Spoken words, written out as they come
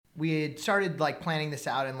we had started like planning this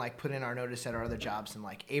out and like put in our notice at our other jobs in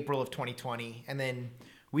like April of 2020, and then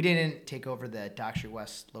we didn't take over the Dock Street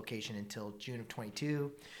West location until June of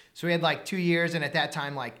 22. So we had like 2 years, and at that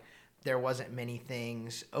time, like there wasn't many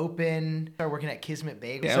things open. Started working at Kismet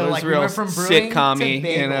Bagels. Yeah, so it was like real we went from brewing to sitcom-y,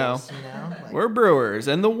 bagels, Like, we're brewers,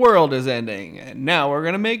 and the world is ending, and now we're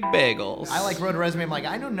gonna make bagels. I like wrote a resume. I'm like,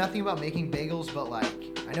 I know nothing about making bagels, but like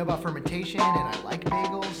I know about fermentation, and I like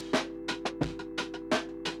bagels.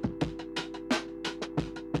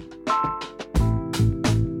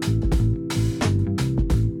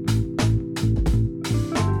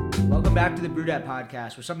 Welcome back to the Brewdad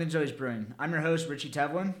Podcast, where something's always brewing. I'm your host, Richie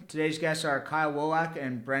Tevlin. Today's guests are Kyle Wolak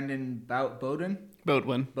and Brendon Boudwin,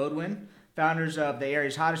 founders of the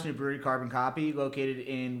area's hottest new brewery, Carbon Copy, located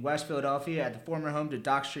in West Philadelphia at the former home to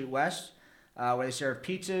Dock Street West, where they serve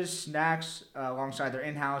pizzas, snacks, alongside their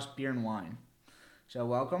in-house beer and wine. So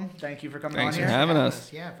welcome. Thank you for coming Thanks on for here. having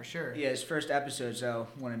us. Yeah, for sure. Yeah, it's first episode, so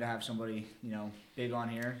wanted to have somebody, big on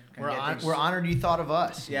here. We're honored you thought of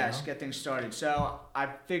us. Yes, get things started. So I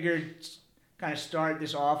figured kind of start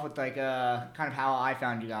this off with like kind of how I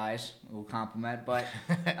found you guys. A little compliment, but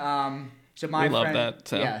so my We friend, love that.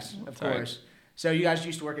 So. yes, of course. So you guys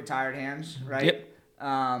used to work at Tired Hands, right?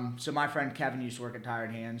 Yep. So my friend Kevin used to work at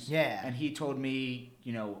Tired Hands. Yeah. And he told me,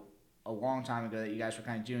 a long time ago that you guys were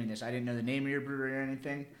kind of doing this. I didn't know the name of your brewery or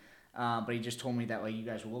anything, but he just told me that like you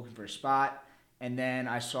guys were looking for a spot. And then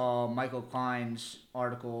I saw Michael Klein's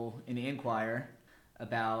article in the Inquirer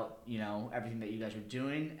about, everything that you guys were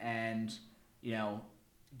doing. And,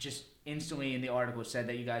 just instantly in the article it said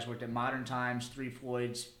that you guys worked at Modern Times, Three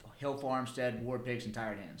Floyds, Hill Farmstead, War Pigs, and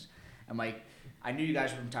Tired Hands. I'm like, I knew you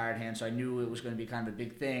guys were from Tired Hands, so I knew it was going to be kind of a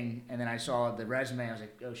big thing. And then I saw the resume, I was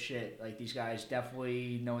like, oh shit, like these guys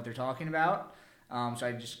definitely know what they're talking about.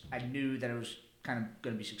 So I knew that it was kind of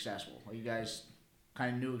going to be successful. Like you guys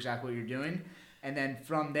kind of knew exactly what you're doing. And then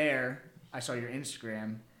from there, I saw your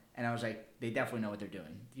Instagram, and I was like, they definitely know what they're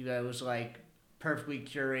doing. You guys was like perfectly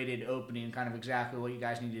curated opening, kind of exactly what you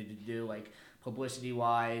guys needed to do, like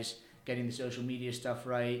publicity-wise, getting the social media stuff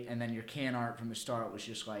right, and then your can art from the start was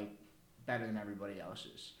just like better than everybody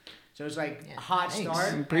else's. So it was like a hot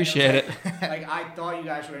start. Appreciate it. Like I thought you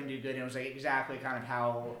guys were going to do good, and it was like exactly kind of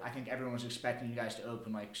how I think everyone was expecting you guys to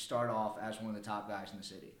open, like start off as one of the top guys in the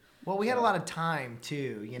city. Well, we had a lot of time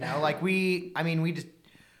too, like we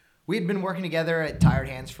had been working together at Tired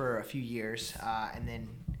Hands for a few years, and then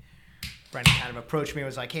Brendon kind of approached me and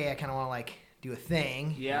was like, hey, I kind of want to like do a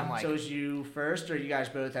thing. Yeah. I'm like, so was you first, or you guys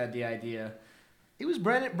both had the idea? It was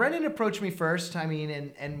Brendon. Brendon approached me first.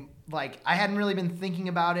 And like I hadn't really been thinking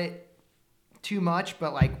about it too much,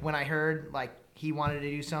 but like when I heard like he wanted to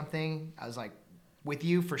do something, I was like, with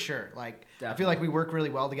you for sure. Like definitely. I feel like we work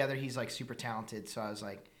really well together. He's like super talented, so I was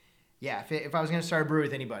like, yeah, if I was gonna start a brewery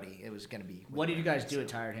with anybody, it was gonna be. What did you guys do at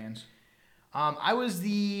Tired Hands? I was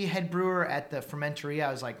the head brewer at the fermenteria.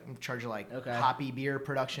 I was like in charge of like hoppy beer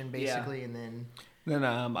production basically, and then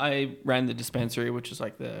I ran the dispensary, which is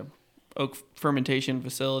like the oak fermentation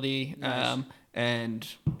facility. Nice.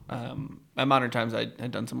 At Modern Times, I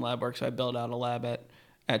had done some lab work, so I built out a lab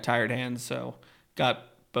at Tired Hands. So got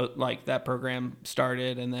both like that program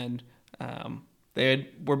started, and then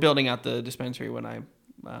were building out the dispensary when I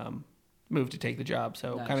moved to take the job.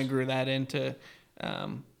 So kind of grew that into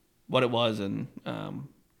what it was, and kind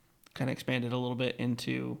of expanded a little bit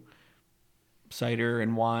into cider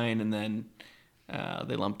and wine, and then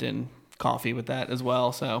they lumped in coffee with that as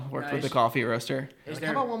well. So worked with the coffee roaster.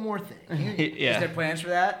 How about one more thing? Yeah. Is there plans for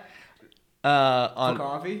that? On for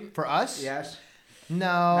coffee? For us? Yes. No.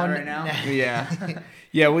 Not right now? Yeah.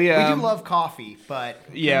 Yeah, we do love coffee, but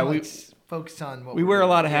let's focus on what we wear a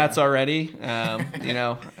lot of hats already,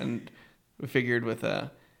 and we figured with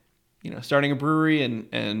starting a brewery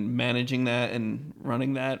and managing that and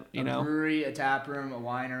running that, a brewery, a tap room, a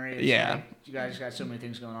winery. Like, you guys got so many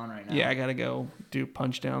things going on right now. Yeah, I got to go do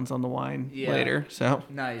punch downs on the wine later. So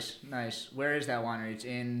nice. Where is that winery? It's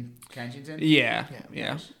in Kensington? Yeah.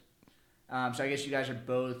 Nice. So I guess you guys are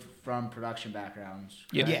both from production backgrounds.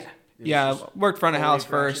 Correct? Yeah, worked front of house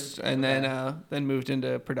first, and then moved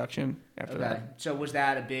into production after that. So was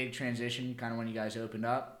that a big transition, kind of when you guys opened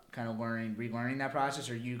up? Kind of relearning that process,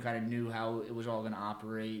 or you kind of knew how it was all going to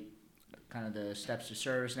operate, kind of the steps to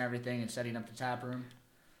service and everything, and setting up the tap room?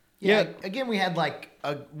 Yeah. Again, we had like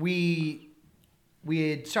we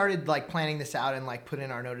had started like planning this out and like put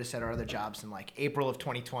in our notice at our other jobs in like April of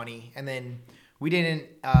 2020, and then we didn't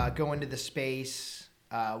go into the space.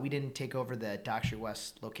 We didn't take over the Dock Street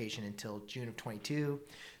West location until June of 22.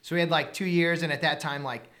 So we had like 2 years, and at that time,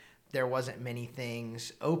 like there wasn't many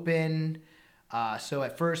things open. So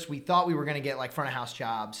at first we thought we were going to get like front of house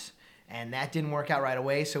jobs, and that didn't work out right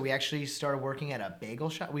away. So we actually started working at a bagel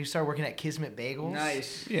shop. We started working at Kismet Bagels.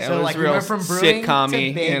 Nice. Yeah, So it was like we real went from brewing to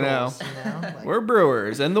sitcom-y, bagels. Like, We're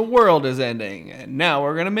brewers, and the world is ending, and now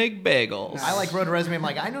we're gonna make bagels. I like wrote a resume. I'm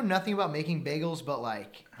like, I know nothing about making bagels, but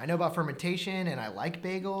like I know about fermentation and I like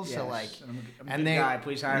bagels. Yes. So like, I'm a and good guy.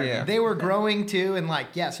 Please hire Yeah. me. they were growing too, and like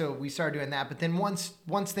so we started doing that. But then once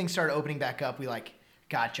things started opening back up, we like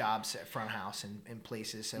got jobs at front house and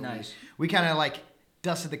places. So Nice. we kind of like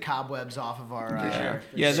dusted the cobwebs off of our sure.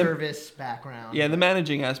 Yeah, the- service background. Yeah, the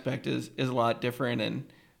managing aspect is a lot different, and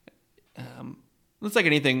it's like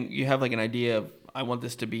anything. You have like an idea of I want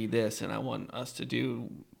this to be this, and I want us to do,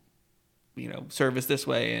 service this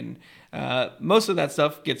way, and most of that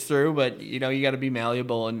stuff gets through. But you got to be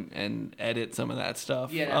malleable and edit some of that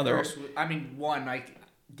stuff. Yeah, at first, I mean,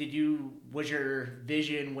 was your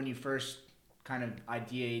vision when you first kind of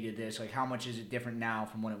ideated this, like how much is it different now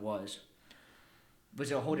from when it was? Was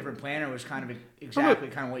it a whole different plan, or was kind of exactly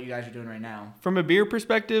kind of what you guys are doing right now? From a beer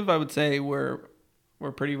perspective, I would say we're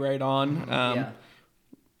pretty right on. Yeah.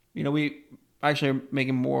 We actually are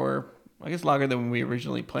making more, I guess, lager than we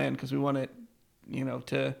originally planned because we wanted,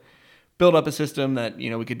 to build up a system that,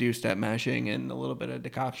 we could do step mashing and a little bit of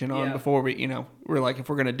decoction on Yeah. before we, we're like, if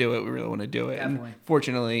we're going to do it, we really want to do it. Definitely. And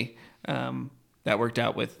fortunately, that worked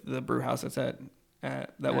out with the brew house that's that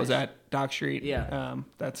was at Dock Street. Yeah.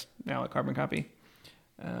 That's now at Carbon Copy.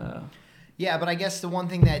 Yeah, but I guess the one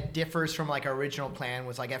thing that differs from like our original plan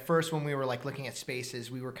was like at first when we were like looking at spaces,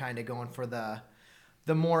 we were kind of going for the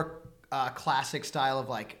more classic style of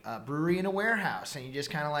like a brewery in a warehouse, and you just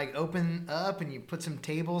kind of like open up and you put some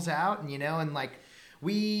tables out, and and like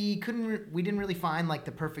we didn't really find like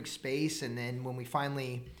the perfect space, and then when we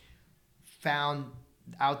finally found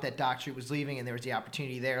out that Dock Street was leaving and there was the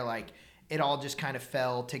opportunity there, like it all just kind of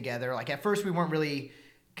fell together. Like at first we weren't really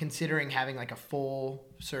considering having like a full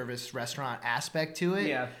service restaurant aspect to it.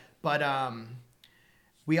 Yeah. But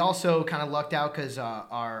we also kind of lucked out because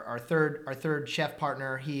our third chef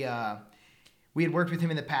partner, we had worked with him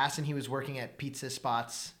in the past, and he was working at pizza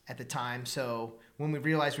spots at the time. So when we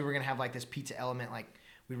realized we were gonna have like this pizza element, like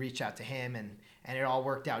we reached out to him, and it all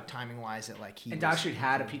worked out timing wise that like he. And Dock Street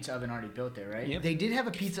had a pizza oven already built there, right? Yep. They did have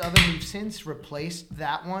a pizza oven. We've since replaced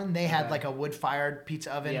that one. They had Okay. like a wood-fired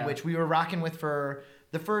pizza oven, Yeah. which we were rocking with for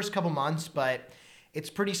the first couple months, but it's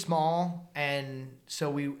pretty small, and so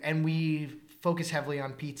we focus heavily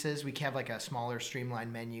on pizzas. We have like a smaller,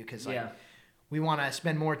 streamlined menu because like we want to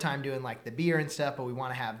spend more time doing like the beer and stuff, but we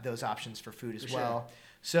want to have those options for food as well.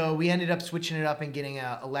 So we ended up switching it up and getting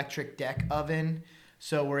an electric deck oven.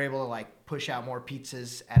 So we're able to like push out more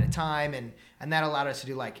pizzas at a time, and that allowed us to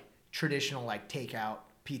do like traditional like takeout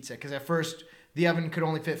pizza. Because at first the oven could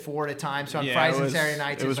only fit 4 at a time. So on Fridays and Saturday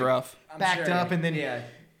nights it was like rough. backed up, and then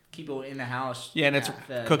keep it in the house. Yeah, and it's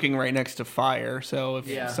fed. cooking right next to fire, so if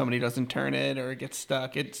Yeah. somebody doesn't turn it or it gets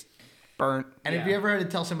stuck, it's burnt. And if you ever had to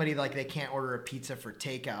tell somebody like they can't order a pizza for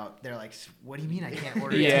takeout, they're like, "What do you mean I can't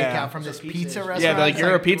order Yeah. takeout from So this pizza pizza is- restaurant?" Yeah, they're like, It's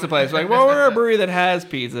you're a pizza place. Like, well, we're a brewery that has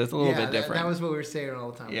pizza. It's a little bit different. That was what we were saying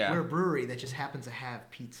all the time. Yeah. We're a brewery that just happens to have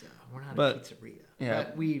pizza. We're not But- a pizzeria. yeah.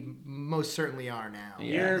 But we most certainly are now. Yeah.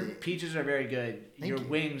 Your pizzas are very good. Your you.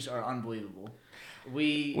 wings are unbelievable.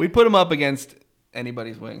 We We put them up against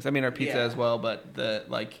anybody's wings. I mean, our pizza Yeah. as well, but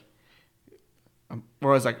we're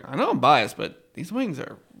always like, I know I'm biased, but these wings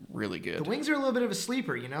are really good. The wings are a little bit of a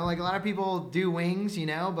sleeper, Like a lot of people do wings,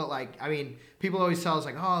 but like I mean, people always tell us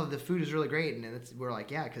like, "Oh, the food is really great," and we're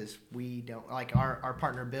like, "Yeah," because we don't like our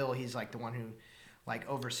partner Bill. He's like the one who like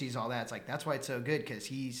oversees all that. It's like that's why it's so good because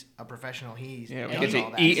he's a professional. He Yeah, we does get all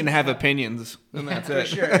to that eat and stuff. have opinions, and that's for it.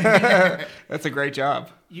 sure. That's a great job.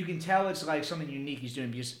 You can tell it's like something unique he's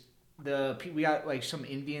doing because we got like some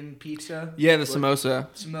Indian pizza. Yeah, the with samosa.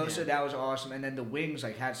 Samosa, that was awesome, and then the wings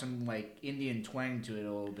like had some like Indian twang to it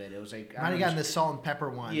a little bit. It was like Might have gotten the salt and pepper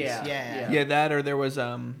ones. Yeah. Yeah, that or there was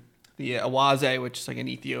the awaze, which is like an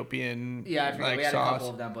Ethiopian Yeah, I forgot. like We had a sauce. couple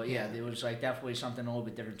of them, but yeah, Yeah. it was like definitely something a little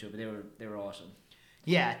bit different to it. But they were awesome.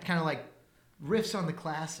 Yeah, kind of like riffs on the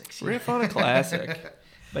classics. Riff on a classic.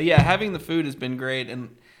 But yeah, having the food has been great,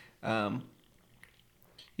 and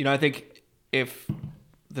I think if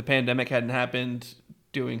the pandemic hadn't happened,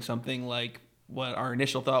 doing something like what our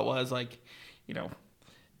initial thought was, like,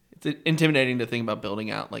 it's intimidating to think about building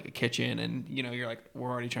out like a kitchen, and you're like, we're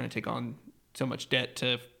already trying to take on so much debt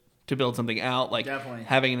to build something out. Like Definitely.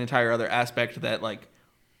 having an entire other aspect that like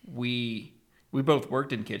we both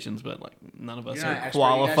worked in kitchens, but like none of us You're not are expert.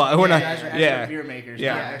 qualified. You We're guys, not. you guys are expert Yeah. beer makers.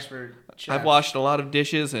 Yeah. Not expert chefs. I've washed a lot of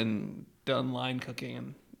dishes and done line cooking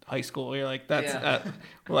in high school. You're like, that's Yeah.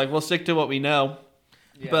 we're like, we'll stick to what we know.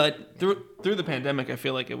 Yeah. But through the pandemic, I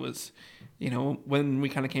feel like it was, when we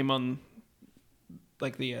kind of came on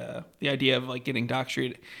like the idea of like getting Dock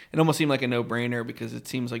Street, it almost seemed like a no-brainer because it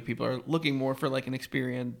seems like people are looking more for like an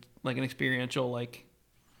experiential like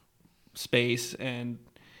space and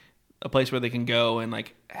a place where they can go and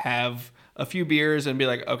like have a few beers and be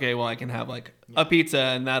like, okay, well I can have like a pizza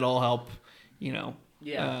and that'll help,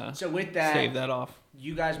 So with that, stave that off.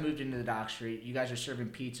 You guys moved into the Dock Street. You guys are serving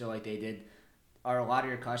pizza like they did. Are a lot of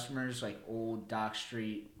your customers like old Dock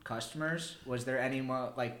Street customers? Was there any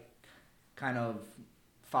like kind of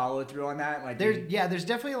follow through on that? Like there's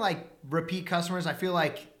definitely like repeat customers. I feel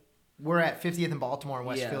like we're at 50th and Baltimore in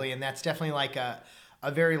West Philly, and that's definitely like a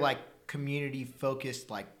very like community focused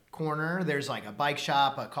like corner. There's like a bike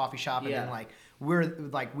shop, a coffee shop, and then like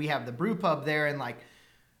we have the brew pub there, and like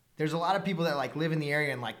there's a lot of people that like live in the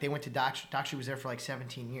area, and like they went to Dock Street was there for like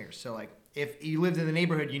 17 years. So like if you lived in the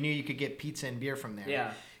neighborhood, you knew you could get pizza and beer from there.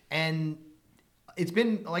 Yeah. And it's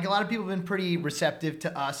been like a lot of people have been pretty receptive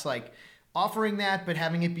to us like offering that, but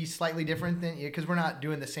having it be slightly different than because we're not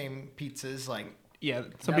doing the same pizzas like. Yeah,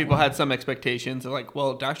 some people had some expectations. They're like,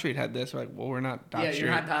 well, Dock Street had this. We're like, well, we're not Dock Street. Yeah,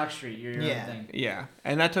 you're not Dock Street. You're your own thing. Yeah,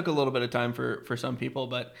 and that took a little bit of time for some people,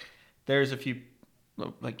 but there's a few,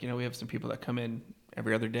 like, we have some people that come in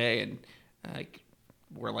every other day and like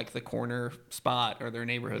we're like the corner spot or their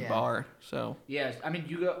neighborhood bar. So yes, I mean,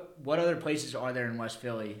 what other places are there in West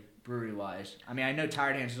Philly brewery wise? I mean, I know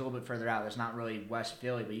Tired Hands is a little bit further out. That's not really West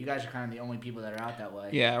Philly, but you guys are kind of the only people that are out that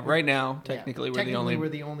way. Yeah, right now technically we're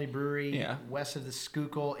the only brewery west of the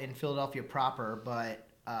Schuylkill in Philadelphia proper, but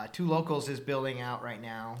Two Locals is building out right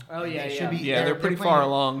now. Oh yeah, they're pretty far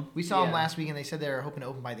along. We saw them last week, and they said they're hoping to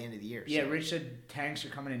open by the end of the year. Yeah, Rich said tanks are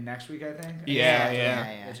coming in next week, I think.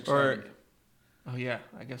 Yeah. That's exciting.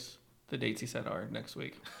 I guess the dates he said are next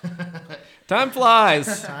week. Time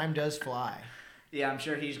flies. Time does fly. Yeah, I'm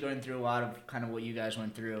sure he's going through a lot of kind of what you guys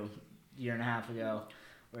went through a year and a half ago,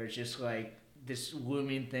 where it's just like this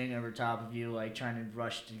looming thing over top of you, like trying to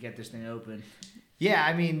rush to get this thing open. Yeah,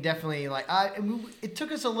 I mean, definitely. Like, it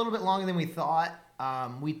took us a little bit longer than we thought.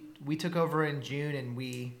 We took over in June, and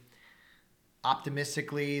we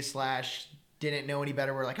optimistically / didn't know any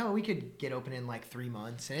better. We're like, oh, we could get open in like 3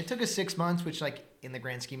 months, and it took us 6 months, which like in the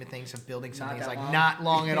grand scheme of things of building something is like not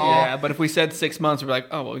long at all. Yeah, but if we said 6 months, we're like,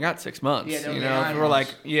 oh, well, we got 6 months. Yeah, we're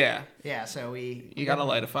like, yeah. Yeah, so you got to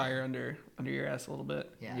light a fire under your ass a little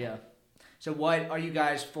bit. Yeah. So what are you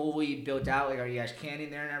guys fully built out? Like, are you guys canning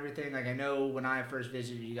there and everything? Like, I know when I first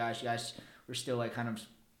visited you guys were still like kind of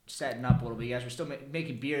setting up a little bit. You guys were still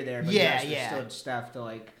making beer there, but you guys still had stuff to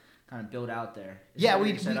like kind of build out there. Is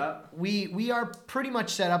we set up? We are pretty much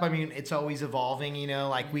set up. I mean, it's always evolving,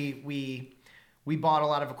 like we bought a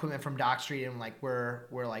lot of equipment from Dock Street, and like we're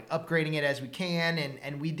like upgrading it as we can,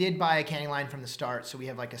 and we did buy a canning line from the start, so we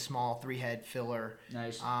have like a small 3-head filler.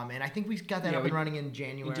 Nice. And I think we got that up and running in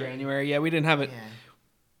January. Yeah, we didn't have it. Yeah.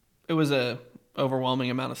 It was a overwhelming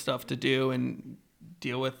amount of stuff to do and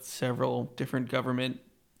deal with several different government,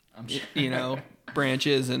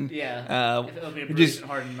 branches, and just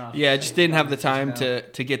hard enough. Yeah, just didn't have the time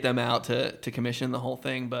to get them out to commission the whole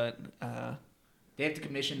thing, but they have to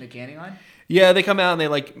commission the canning line. Yeah, they come out and they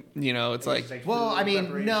it's like well, I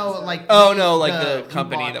mean, no, like the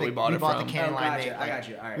company that we bought it from. We bought the canning line. I got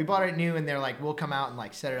you. All right. We bought it new, and they're like, we'll come out and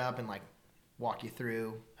like set it up and like walk you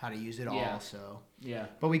through how to use it all. So yeah,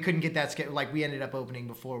 but we couldn't get that scheduled. Like we ended up opening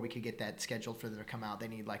before we could get that scheduled for them to come out. They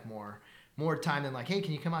need like more time than like, hey,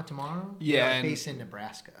 can you come out tomorrow? Yeah, based in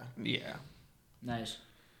Nebraska. Yeah, nice.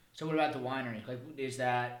 So what about the winery? Like, is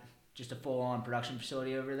that just a full-on production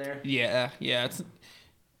facility over there? Yeah. It's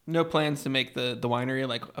no plans to make the winery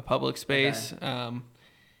like a public space. Okay.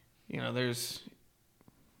 There's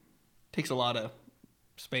takes a lot of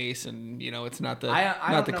space, and it's not the I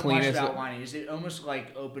not don't the know cleanest. Much about winery. Is it almost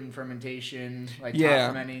like open fermentation, like top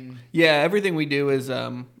fermenting? Yeah, everything we do is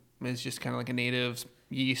just kind of like a native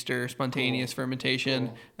yeast or spontaneous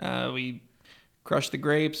fermentation. Cool. We crush the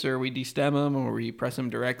grapes, or we destem them, or we press them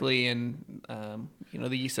directly, and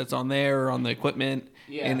the yeast that's on there or on the equipment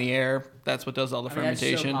in the air, that's what does all the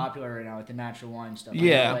fermentation. That's so popular right now with the natural wine stuff.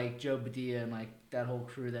 Yeah, like Joe Badia and like that whole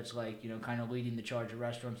crew that's like kind of leading the charge of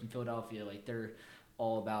restaurants in Philadelphia. Like they're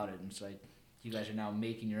all about it, and it's like you guys are now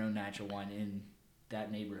making your own natural wine in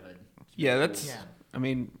that neighborhood. I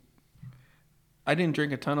mean, I didn't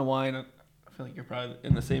drink a ton of wine. I feel like you're probably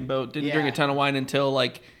in the same boat. Didn't drink a ton of wine until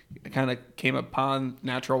like I kind of came upon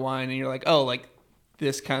natural wine, and you're like, oh, like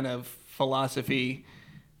this kind of philosophy,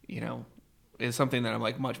 is something that I'm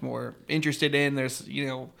like much more interested in. There's, I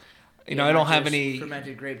don't have any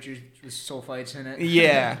fermented grape juice with sulfites in it.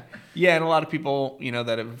 Yeah, and a lot of people,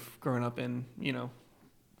 that have grown up in,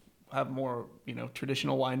 have more,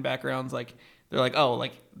 traditional wine backgrounds, like they're like, oh,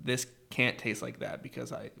 like this can't taste like that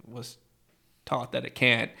because I was taught that it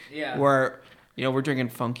can't. Yeah. Where, we're drinking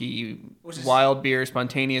funky, Which wild beer,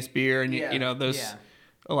 spontaneous beer, and Yeah. those. Yeah.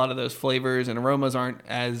 A lot of those flavors and aromas aren't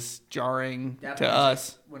as jarring Definitely. to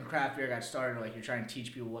us. When craft beer got started, like you're trying to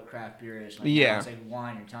teach people what craft beer is. Like, Yeah. now it's like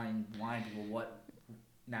wine. You're telling wine people what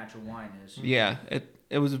natural wine is. Yeah,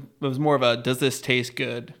 it was more of a, does this taste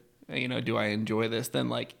good? Do I enjoy this? Than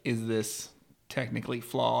like, is this technically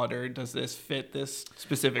flawed, or does this fit this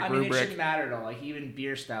specific I mean, it rubric? shouldn't matter at all. Like even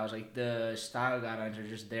beer styles, like the style guidelines are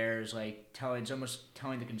just theirs. Like it's almost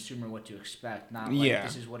telling the consumer what to expect, not like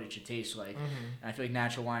this is what it should taste like. And I feel like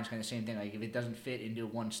natural wine is kind of the same thing. Like if it doesn't fit into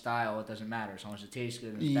one style, it doesn't matter. As long as it tastes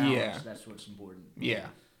good and it's balanced, that's what's important. Yeah.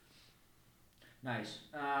 Nice.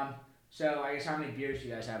 So I guess how many beers do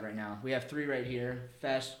you guys have right now? We have 3 right here.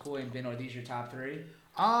 Fest, Koi, and Bin. Are these your top 3?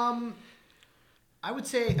 I would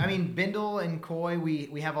say, Bindle and Koi,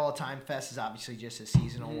 we have all the time. Fest is obviously just a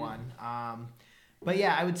seasonal one. But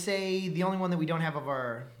yeah, I would say the only one that we don't have of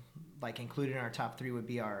our, like, included in our top 3 would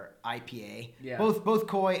be our IPA. Yeah. Both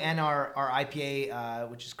Koi and our IPA,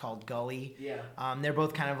 which is called Gully. Yeah. They're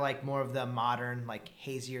both kind of like more of the modern, like,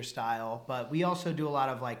 hazier style. But we also do a lot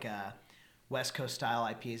of, like, West Coast style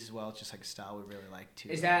IPAs as well. It's just like a style we really like too.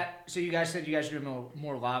 Is that so? You guys said you guys are doing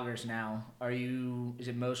more lagers now. Is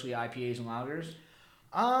it mostly IPAs and lagers?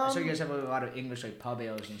 So you guys have a lot of English like pub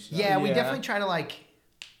ales and stuff. Yeah, we definitely try to like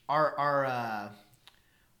our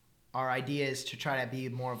idea is to try to be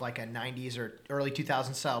more of like a 90s or early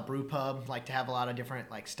 2000s style brew pub, like to have a lot of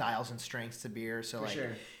different like styles and strengths to beer. So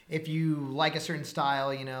if you like a certain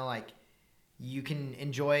style, like you can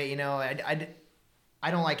enjoy it. I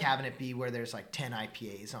don't like having it be where there's like 10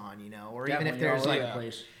 IPAs on, or Definitely, even if there's like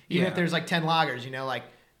if there's like 10 lagers, like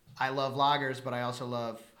I love lagers, but I also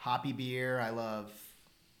love hoppy beer. I love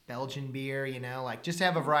Belgian beer, like just to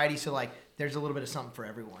have a variety. So like there's a little bit of something for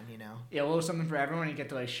everyone, Yeah, a little something for everyone. You get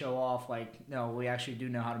to like show off like, no, we actually do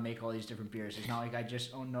know how to make all these different beers. It's not like I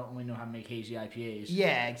just only know how to make hazy IPAs.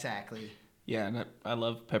 Yeah, exactly. Yeah, and I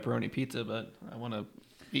love pepperoni pizza, but I want to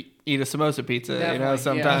eat a samosa pizza, Definitely,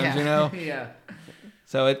 sometimes, Yeah.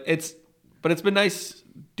 So it's been nice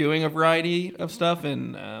doing a variety of stuff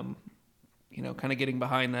and, kind of getting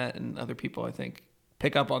behind that, and other people, I think,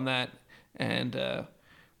 pick up on that. And,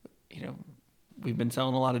 we've been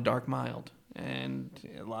selling a lot of dark mild and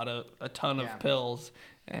a ton of pills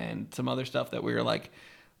and some other stuff that we were like,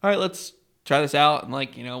 all right, let's try this out. And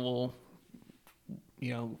like, we'll,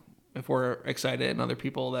 if we're excited and other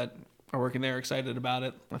people that are working there excited about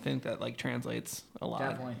it, I think that like translates a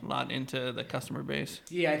lot into the customer base.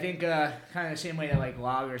 Yeah, I think kind of the same way that like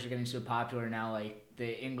lagers are getting so popular now, like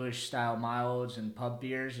the English style milds and pub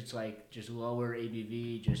beers, it's like just lower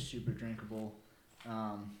ABV, just super drinkable.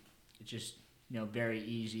 It's just very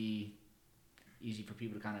easy for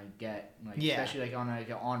people to kind of get, like especially like on like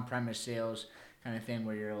an on-premise sales kind of thing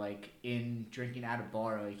where you're like drinking at a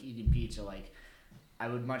bar, like eating pizza, like. I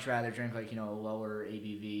would much rather drink like a lower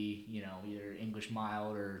ABV, either English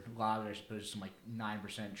mild or lager as opposed to some like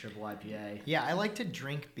 9% triple IPA. Yeah, I like to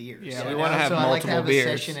drink beers. Yeah, we want to have so multiple I like to have beers.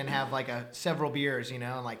 a session and have like several beers, and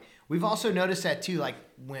like we've also noticed that too. Like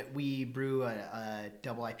when we brew a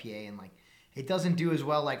double IPA and like it doesn't do as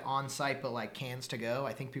well like on site, but like cans to go.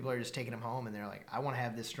 I think people are just taking them home and they're like, I want to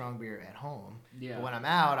have this strong beer at home. Yeah. But when I'm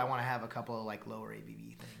out, I want to have a couple of like lower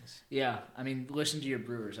ABV things. Yeah, I mean, listen to your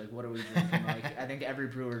brewers. Like, what are we drinking? Like, I think every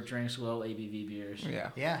brewer drinks low ABV beers. Yeah.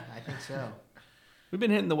 Yeah, I think so. We've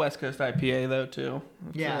been hitting the West Coast IPA though too.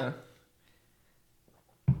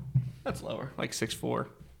 That's lower, like 6.4.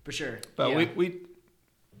 For sure. But we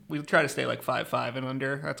try to stay like 5.5 and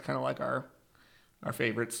under. That's kind of like our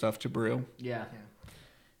favorite stuff to brew. Yeah,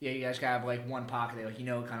 you guys gotta have like one pocket that like it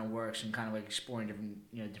kind of works, and kind of like exploring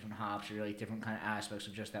different different hops or like different kind of aspects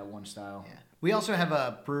of just that one style. Yeah. We also have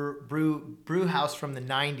a brew house from the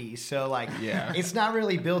 90s, so like it's not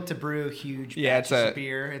really built to brew huge batches of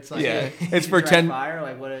beer. It's like it's for 10 fire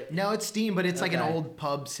like what? No, it's steam, but it's like an old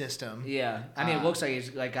pub system. Yeah, I mean it looks like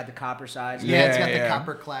it's like got the copper sides. Yeah, it's got the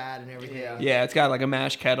copper clad and everything. Yeah, it's got like a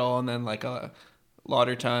mash kettle and then like a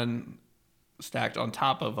lauter tun stacked on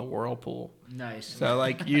top of a whirlpool. Nice. So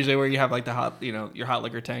like usually where you have like the hot, your hot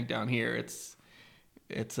liquor tank down here,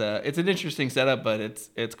 it's an interesting setup, but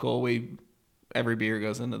it's cool. Every beer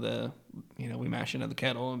goes into the, we mash into the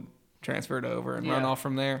kettle and transfer it over and run off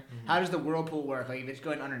from there. How does the whirlpool work? Like if it's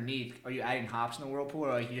going underneath, are you adding hops in the whirlpool,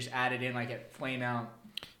 or like you just add it in like at flame out?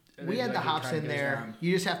 We had the hops in there. Down?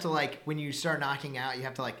 You just have to like when you start knocking out, you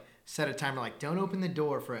have to like set a timer like don't open the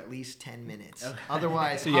door for at least 10 minutes. Okay.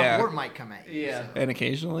 Otherwise, Yeah. hot wort might come at you. Yeah. So. And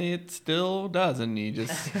occasionally it still does, and you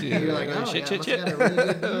just You're like, oh, shit, yeah, shit, must shit. have got a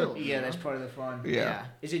really good deal. Yeah, that's part of the fun. Yeah.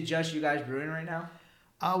 Is it just you guys brewing right now?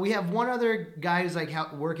 We have one other guy who's like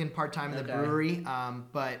working part time in the Okay. brewery,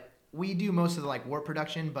 but we do most of the like wort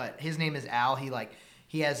production. But his name is Al.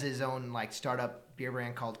 He has his own like startup beer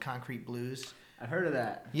brand called Concrete Blues. I've heard of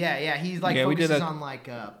that. Yeah. He's like We did focuses on like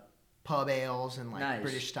pub ales and like Nice.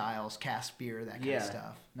 British styles, cask beer, that kind Yeah. of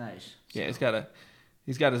stuff. Nice. Yeah,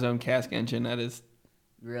 he's got his own cask engine at his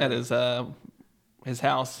Really? his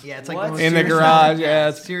house. Yeah, it's like What? the most In the serious- garage, yeah,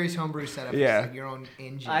 it's- serious homebrew setup. Yeah. It's like your own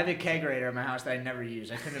engine. I have a kegerator in my house that I never use.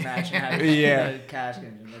 I couldn't imagine having Yeah. a cask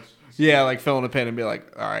engine. Yeah, like filling a pen and be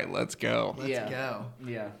like, all right, let's go. Let's go.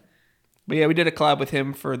 Yeah. But yeah, we did a collab with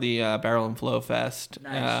him for the Barrel and Flow Fest,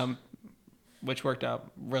 Nice. which worked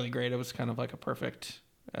out really great. It was kind of like a perfect,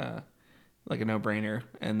 like a no-brainer.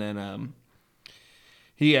 And then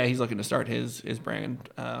he's looking to start his brand.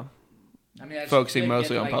 I mean, that's Focusing good.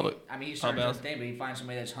 mostly on Like, public- I mean, he's pub starting his ales. own thing, but he finds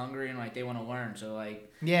somebody that's hungry and like they want to learn. So like,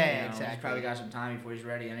 Yeah, you know, exactly. He's probably got some time before he's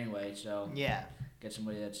ready anyway. So Yeah. get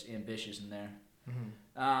somebody that's ambitious in there.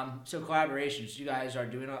 Mm-hmm. So collaborations, you guys are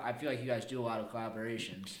doing. I feel like you guys do a lot of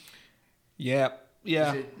collaborations. Yeah.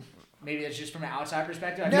 Is it, maybe that's just from an outside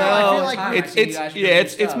perspective. No, I feel like I it's see you guys doing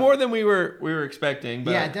it's stuff. more than we were expecting.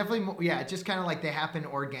 But Yeah, definitely. Yeah, just kind of like they happen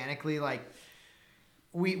organically. Like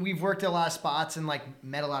we've worked at a lot of spots and like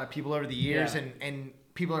met a lot of people over the years, Yeah. and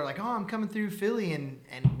people are like, oh, I'm coming through Philly, and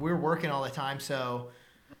we're working all the time. So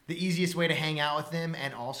the easiest way to hang out with them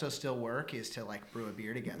and also still work is to like brew a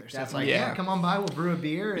beer together. So it's like, Yeah. yeah, come on by, we'll brew a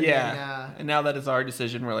beer. And yeah. Then, And now that it's our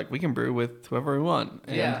decision, we're like, we can brew with whoever we want.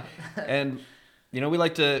 And, Yeah. and we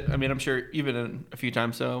like to. I mean, I'm sure you've been in a few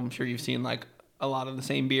times, so I'm sure you've seen like a lot of the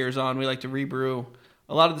same beers on. We like to rebrew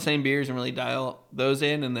a lot of the same beers and really dial those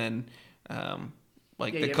in, and then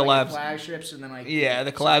like Yeah, the you have, collabs. like, flagships and then like Yeah,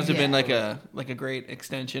 the collabs have been Yeah. like a great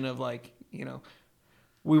extension of like,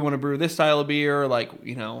 we want to brew this style of beer, like,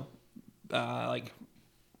 like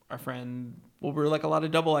our friend will brew like a lot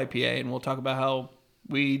of double IPA, and we'll talk about how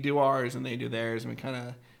we do ours and they do theirs, and we kind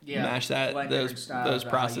of mash blend different those styles about how you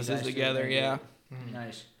processes guys do together. it. Yeah.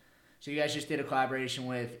 Nice. So you guys just did a collaboration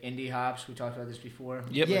with Indie Hops. We talked about this before.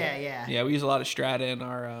 Yep. Yeah. Yeah, we use a lot of Strata in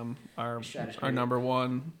our Strata's our great. number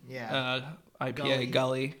one IPA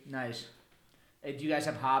Gully. Nice. Do you guys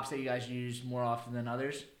have hops that you guys use more often than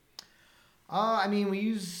others? I mean, we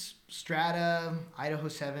use Strata, Idaho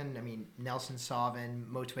 7, I mean, Nelson Sauvin,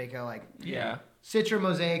 Motueka, like Yeah. Citra,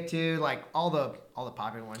 Mosaic too, like all the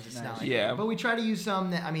popular ones. It's Nice. not like, Yeah. but we try to use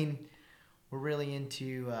some that, I mean, we're really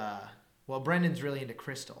into, Brendon's really into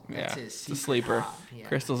Crystal. That's Yeah. his It's a secret sleeper. hop, yeah.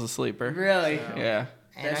 Crystal's a sleeper. Really? So- Yeah.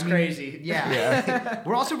 And That's I mean, crazy. Yeah. Yeah.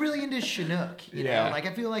 We're also really into Chinook, you Yeah. know? Like,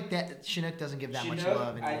 I feel like that Chinook doesn't get that much Chinook,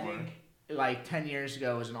 love I anymore. think like 10 years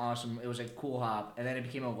ago was it was a cool hop, and then it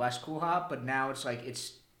became a less cool hop, but now it's like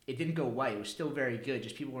it didn't go white. It was still very good,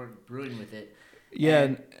 just people weren't brewing with it. Yeah.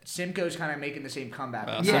 And Simcoe's kind of making the same comeback.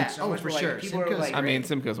 Oh, It's yeah. so Oh, much for where, like, sure. People are Simcoe's like, I mean,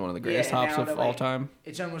 Simcoe's one of the greatest Yeah, hops now of that, all like, time.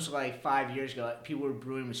 it's almost like 5 years ago, people were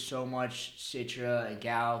brewing with so much Citra and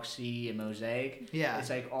Galaxy and Mosaic. Yeah. It's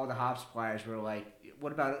like all the hop suppliers were like,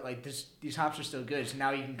 what about it? Like these hops are still good. So now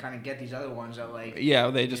you can kind of get these other ones that like. Yeah,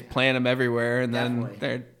 they just plant them everywhere, and then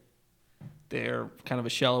Definitely. they're kind of a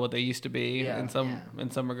shell of what they used to be Yeah. in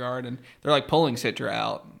some regard, and they're like pulling Citra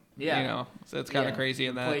out. Yeah. So it's kind of crazy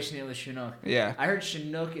in that. Replacing it with Chinook. Yeah. I heard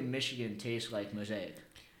Chinook in Michigan tastes like Mosaic.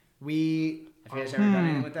 We Have you guys ever done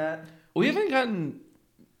anything with that? We haven't gotten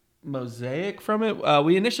Mosaic from it.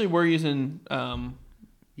 We initially were using.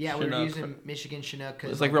 Yeah, we were Chinook. using Michigan Chinook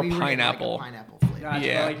because It's like real we were getting, pineapple. like a pineapple flavor. Gotcha,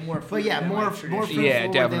 Yeah. Like more But fruit yeah, than, more like, fruit traditional. Yeah,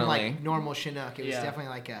 forward definitely. than like normal Chinook. It was Yeah. definitely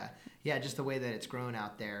like just the way that it's grown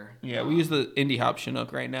out there. Yeah, we use the Indie Hop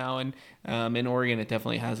Chinook right now, and in Oregon it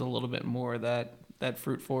definitely has a little bit more of that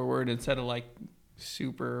fruit forward instead of like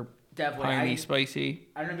super Definitely. piney spicy.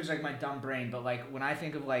 I don't know if it's like my dumb brain, but like when I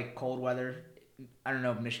think of like cold weather, I don't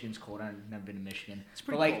know if Michigan's cold. I've never been to Michigan. It's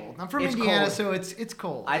pretty but, like, cold. I'm from it's Indiana, cold. so it's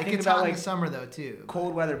cold. I It think gets about, hot in like, the summer though too.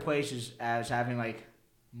 cold weather places as having like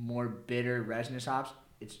more bitter resinous hops.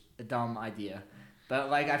 It's a dumb idea. But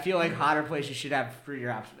like I feel like hotter places should have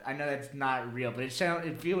fruitier hops. I know that's not real, but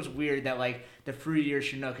it feels weird that like the fruitier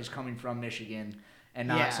Chinook is coming from Michigan and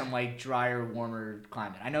not Yeah. some like drier, warmer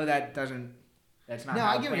climate. I know that doesn't. That's not. No,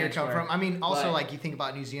 how I get where you're plants coming work, from. I mean, also but- like you think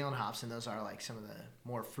about New Zealand hops, and those are like some of the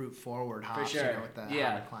more fruit forward hops, sure. you know, with the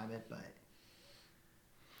Yeah. hotter climate. But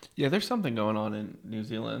Yeah, there's something going on in New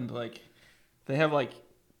Zealand. Like they have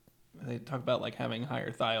they talk about like having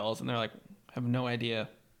higher thiols, and they're like have no idea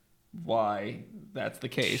why that's the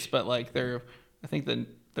case, but like I think the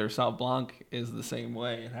their Sauv Blanc is the same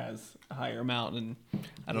way. It has a higher amount, and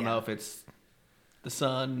I don't know if it's the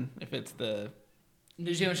sun, if it's the...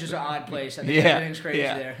 New Zealand's just an odd place. I think everything's crazy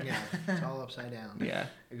there. Yeah, it's all upside down. Yeah.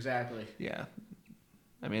 Exactly. Yeah.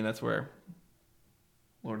 I mean, that's where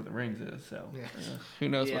Lord of the Rings is, so who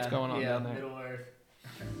knows what's going on down there. Middle Earth.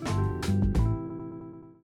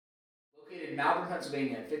 Located in Malvern,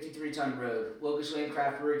 Pennsylvania, at 53-Ton Road, Locust Lane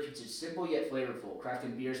Craft Brewery keeps it simple yet flavorful,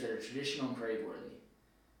 crafting beers that are traditional and crave-worthy.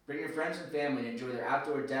 Bring your friends and family to enjoy their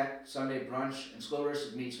outdoor deck, Sunday brunch, and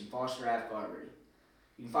slow-roasted meats from Foster Ave Carberry.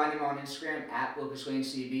 You can find them on Instagram at Locust Lane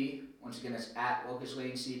CB. Once again, that's at Locust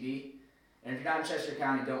Lane CB. And if you're not in Chester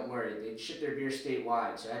County, don't worry. They ship their beer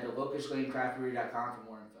statewide, so head to locustlanecraftbrewery.com for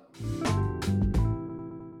more info.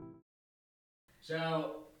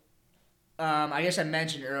 So, I guess I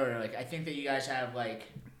mentioned earlier, like, I think that you guys have, like,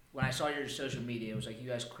 when I saw your social media, it was like you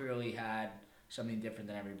guys clearly had something different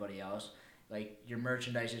than everybody else. Like, your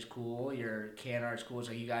merchandise is cool, your can art's cool, it's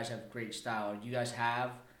like you guys have great style. Do you guys have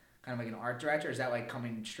kind of like an art director, or is that, like,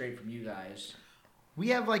 coming straight from you guys? We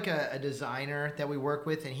have, like, a designer that we work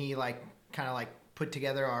with, and he, like, kind of, like, put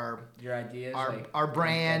together your ideas, our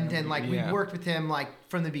brand, and, like, we worked with him, like,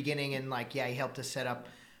 from the beginning, and, like, he helped us set up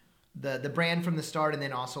the brand from the start, and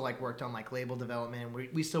then also, like, worked on, like, label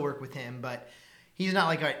development. We still work with him, but he's not,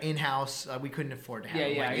 like, our in-house. We couldn't afford to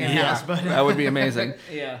have him, like, in-house. But that would be amazing.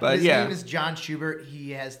 But his name is John Schubert.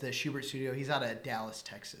 He has the Schubert Studio. He's out of Dallas,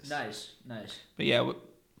 Texas. Nice. But yeah, it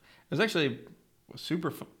was actually a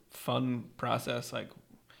super fun process. Like,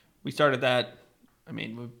 we started that, I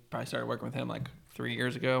mean, we probably started working with him like 3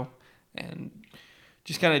 years ago, and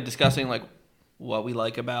just kind of discussing like what we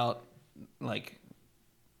like about like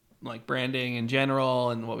branding in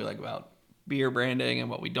general, and what we like about beer branding, and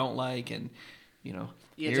what we don't like, and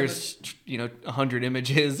here's 100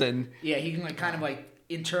 images, and he can like kind of like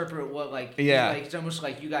interpret what like it's almost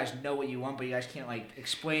like you guys know what you want, but you guys can't like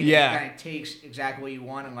explain it. He kind of takes exactly what you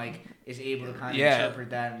want and like is able to kind of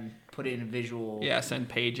interpret that and put it in a visual. Send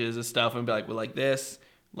pages of stuff and be like, well, like this,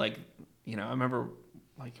 like, I remember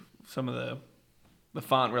like some of the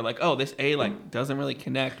font were like, oh, this A like doesn't really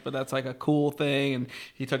connect, but that's like a cool thing, and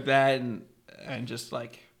he took that and just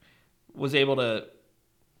like was able to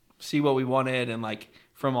see what we wanted, and like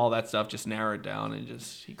from all that stuff just narrow it down, and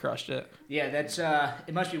just he crushed it. Yeah, that's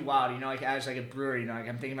it must be wild, like as like a brewery, like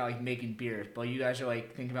I'm thinking about like making beer, but you guys are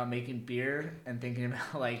like thinking about making beer and thinking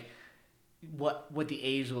about like what the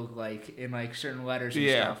A's look like in like certain letters and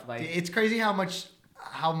stuff. Like it's crazy how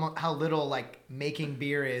little like making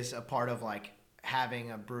beer is a part of like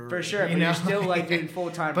having a brewery. For sure, but you're still like doing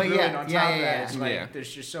full-time brewing on top of that. It's like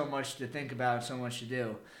there's just so much to think about, so much to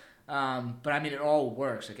do. But I mean, it all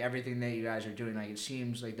works. Like everything that you guys are doing, like it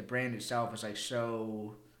seems like the brand itself is like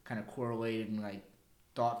so kind of correlated and like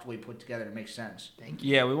thoughtfully put together. It makes sense. Thank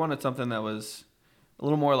you. Yeah, we wanted something that was a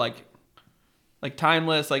little more like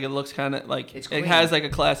timeless. Like it looks kind of like it has like a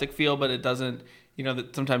classic feel, but it doesn't.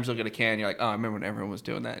 That sometimes you'll get a can, you're like, oh, I remember when everyone was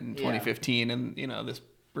doing that in 2015, and this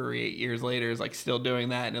brewery 8 years later is like still doing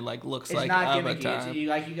that, and it like looks like not gimmicky. It's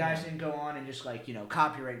like you guys didn't go on and just like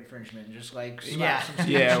copyright infringement and just like slap some shit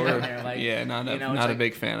in there. Like, not a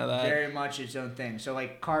big fan of that. Very much its own thing. So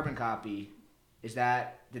like carbon copy, did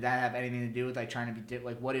that have anything to do with like trying to be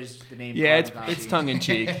like what is the name? Yeah, copy? It's tongue in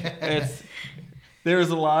cheek. There's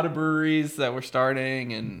a lot of breweries that were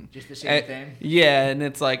starting and just the same thing. Yeah, and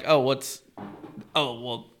it's like, other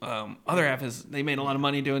half is they made a lot of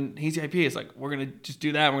money doing hazy IP. It's like we're gonna just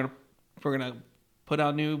do that. We're gonna put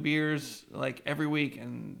out new beers like every week,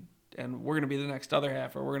 and we're gonna be the next other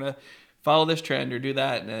half, or we're gonna follow this trend or do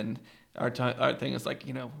that. And then our thing is like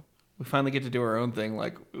we finally get to do our own thing.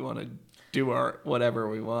 Like we want to do our whatever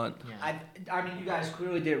we want. Yeah. I mean, you guys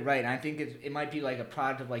clearly did it right. And I think it might be like a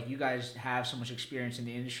product of like you guys have so much experience in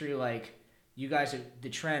the industry. Like you guys, the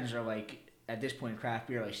trends are like. At this point, craft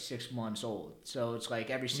beer like 6 months old, so it's like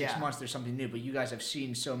every 6 months there's something new. But you guys have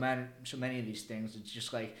seen so many of these things. It's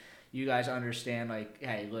just like you guys understand. Like,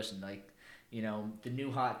 hey, listen, like the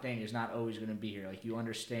new hot thing is not always going to be here. Like you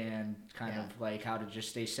understand kind of like how to just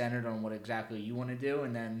stay centered on what exactly you want to do,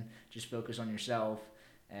 and then just focus on yourself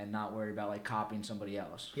and not worry about like copying somebody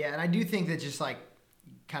else. Yeah, and I do think that just like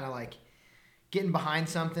kind of like getting behind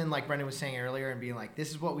something, like Brendon was saying earlier, and being like, this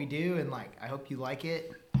is what we do, and like I hope you like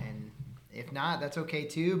it, and if not, that's okay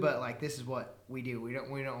too. But like, this is what we do. We don't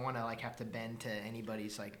want to like have to bend to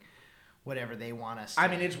anybody's like whatever they want us to. I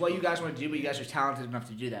mean, it's what you guys want to do, but you guys are talented enough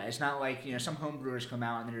to do that. It's not like some home brewers come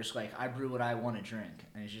out and they're just like, I brew what I want to drink,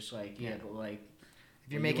 and it's just like but like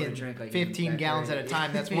if you're making 15 gallons at a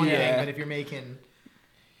time, that's one thing. But if you're making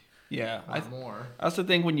a lot more, I also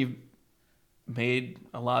think when you've made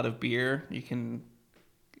a lot of beer, you can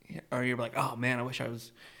or you're like, oh man,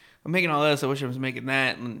 I'm making all this. I wish I was making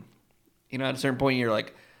that. And, at a certain point you're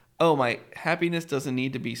like, oh, my happiness doesn't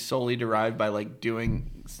need to be solely derived by like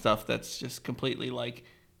doing stuff that's just completely like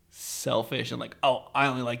selfish and like, oh, I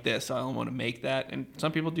only like this, so I don't want to make that. And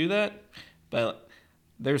some people do that, but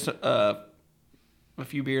there's a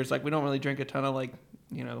few beers, like we don't really drink a ton of like,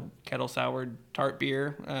 kettle soured tart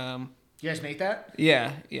beer. You guys make that?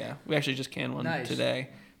 Yeah. We actually just canned one today.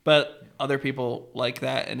 But other people like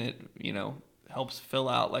that, and it, helps fill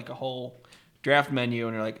out like a whole draft menu,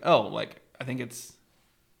 and you're like, oh, like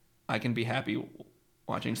I can be happy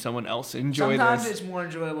watching someone else enjoy Sometimes this. it's more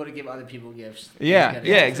enjoyable to give other people gifts. Yeah,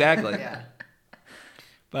 exactly. Yeah.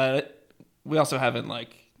 But we also haven't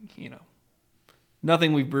like,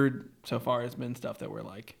 nothing we've brewed so far has been stuff that we're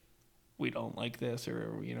like, we don't like this,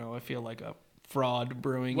 or, I feel like a fraud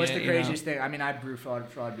brewing. What's the craziest thing? I mean, I brew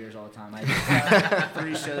fraud beers all the time. I have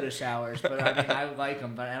 3 soda sours, but I mean, I like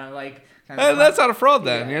them. And I like. That's not a fraud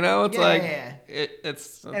then, It's it's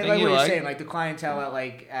something and like you what you're like. saying, like the clientele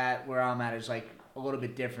at where I'm at is like a little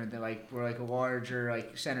bit different. Than like we're like a larger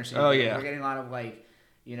like center city. Oh yeah. We're getting a lot of like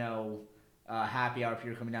happy hour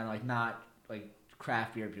people coming down, like not like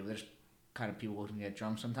craft beer people. There's kind of people looking to get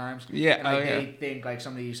drunk sometimes. Yeah. And like they think like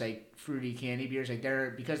some of these like fruity candy beers, like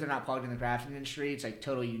because they're not plugged in the craft industry, it's like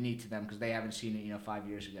totally unique to them because they haven't seen it 5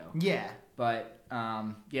 years ago. Yeah. But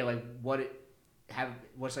like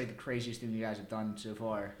what's like the craziest thing you guys have done so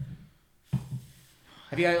far?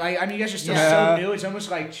 Have you guys, I mean, you guys are still so new. It's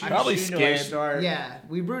almost like probably scared. Start. Yeah,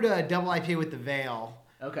 we brewed a double IPA with the Veil.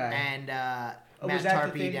 Okay. And Matt was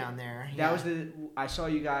that the Tarpey thing? down there. That was I saw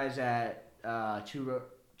you guys at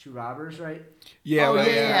Two Robbers, right? Yeah. Oh, well,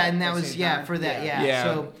 yeah, and that At the was same time? for that. Yeah. Yeah.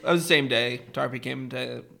 So that was the same day. Tarpey came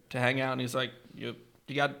to hang out, and he's like, "You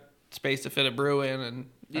got space to fit a brew in?" And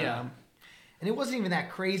and it wasn't even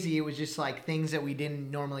that crazy. It was just like things that we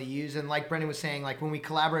didn't normally use. And like Brendon was saying, like when we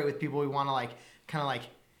collaborate with people, we want to like kind of like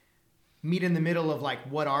meet in the middle of like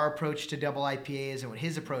what our approach to double IPA is and what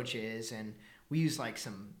his approach is. And we use like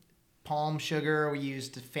some palm sugar. We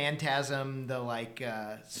used Phantasm, the like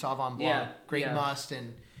Sauvignon Blanc, Great Must,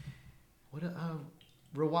 and what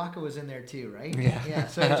Rawaka was in there too, right? Yeah.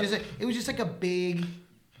 So it was just like a big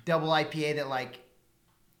double IPA that like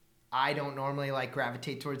I don't normally like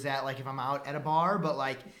gravitate towards that like if I'm out at a bar, but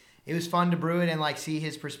like it was fun to brew it and like see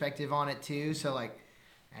his perspective on it too. So like,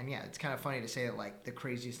 and yeah, it's kind of funny to say that like the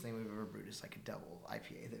craziest thing we've ever brewed is like a double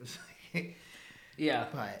IPA that was like,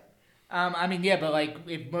 but. I mean, yeah, but like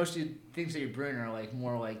if most of the things that you're brewing are like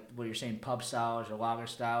more like what you're saying, pub styles or lager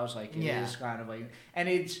styles, like it is kind of like, and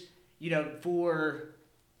it's for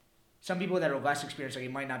some people that are less experienced, like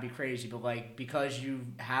it might not be crazy, but like because you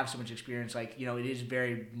have so much experience, like it is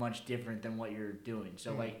very much different than what you're doing.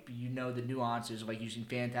 So like the nuances of like using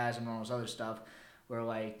Phantasm and all this other stuff, where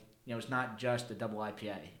like it's not just a double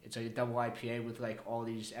IPA. It's like a double IPA with like all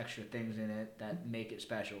these extra things in it that make it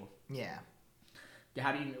special. Yeah.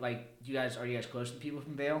 How do you are you guys close to the people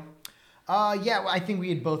from Vail? Yeah, well, I think we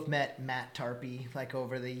had both met Matt Tarpey like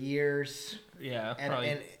over the years. Yeah,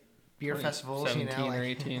 and beer festivals, 17 or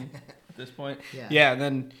 18 at this point. Yeah. And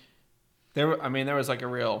then there was like a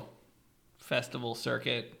real festival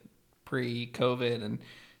circuit pre-COVID, and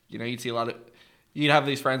you'd see you'd have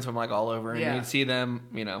these friends from like all over, and you'd see them.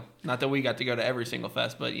 Not that we got to go to every single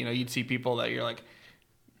fest, but you'd see people that you're like,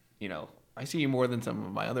 I see you more than some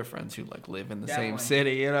of my other friends who like live in the same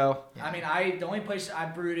city, Yeah. I mean, the only place I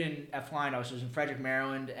brewed in at Flying House was in Frederick,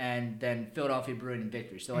 Maryland, and then Philadelphia Brewing in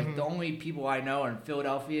Victory. So like the only people I know are in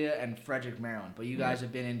Philadelphia and Frederick, Maryland. But you guys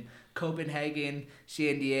have been in Copenhagen,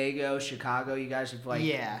 San Diego, Chicago. You guys have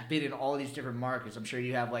been in all these different markets. I'm sure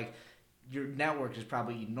you have like your network is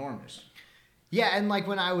probably enormous. Yeah, and like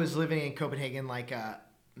when I was living in Copenhagen, like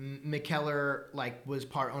McKellar like was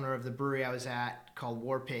part owner of the brewery I was at called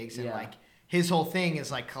War Pigs, and like his whole thing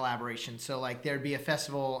is like collaboration. So like there'd be a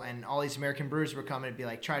festival and all these American brewers were coming. It'd be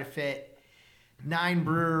like try to fit 9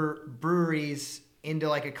 breweries into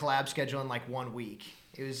like a collab schedule in like 1 week.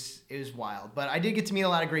 It was wild, but I did get to meet a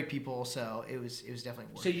lot of great people, so it was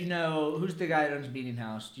definitely worth it. So who's the guy that owns Meeting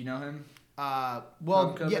House? Do you know him?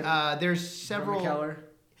 There's several. McKellar?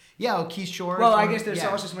 Yeah, Keith Shore. Well, I guess there's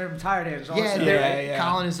also somebody from Tired Hands. Also.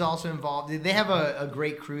 Colin is also involved. They have a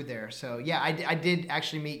great crew there. So yeah, I did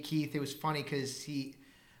actually meet Keith. It was funny because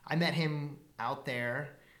I met him out there,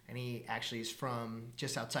 and he actually is from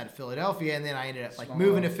just outside of Philadelphia. And then I ended up like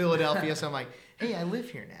moving to Philadelphia. So I'm like, hey, I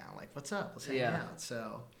live here now. Like, what's up? Let's hang out.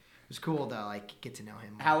 So it was cool to like get to know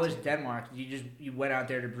him. How was Denmark? You went out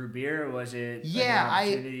there to brew beer, or was it?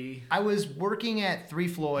 I was working at Three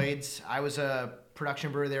Floyds. I was a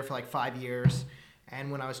production brewer there for like 5 years, And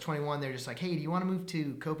when I was 21, they're just like, hey, do you want to move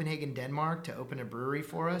to Copenhagen, Denmark to open a brewery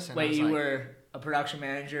for us? And I Wait, was you like, were a production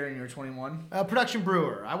manager and you were 21? a production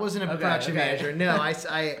brewer. I wasn't a production manager. No,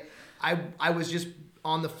 I was just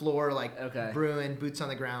on the floor, like brewing, boots on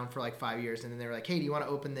the ground for like 5 years. And then they were like, hey, do you want to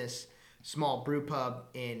open this small brew pub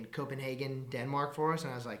in Copenhagen, Denmark for us?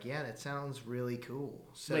 And I was like, yeah, that sounds really cool.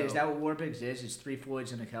 So, wait, is that what War Pigs is? It's 3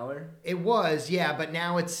 Floyds in a Keller? It was, yeah, but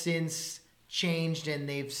now it's since changed and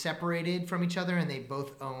they've separated from each other and they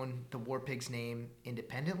both own the War Pigs name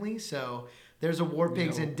independently. So there's a War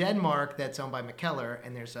Pigs in Denmark that's owned by McKellar,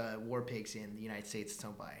 and there's a War Pigs in the United States that's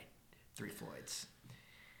owned by 3 Floyds.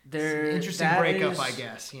 It's an interesting breakup, I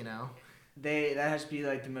guess, you know. That has to be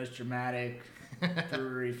like the most dramatic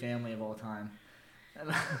brewery family of all time.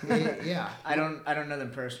 Yeah. I don't know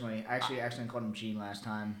them personally. I actually called him Gene last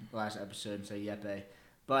episode, and said Yepe.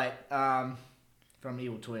 But from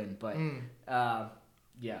Evil Twin, but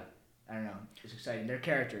yeah, I don't know. It's exciting. They're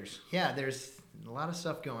characters. Yeah, there's a lot of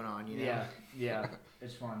stuff going on, you know. Yeah,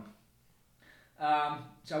 it's fun.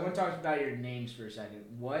 So I want to talk about your names for a second.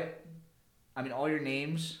 All your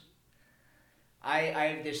names. I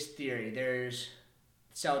have this theory. There's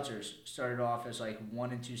seltzers started off as like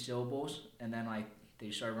 1 and 2 syllables, and then like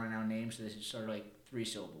they started running out of names, so they started like 3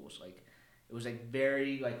 syllables. Like it was like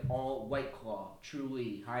very like all White Claw,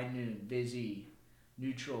 Truly, High Noon, Busy,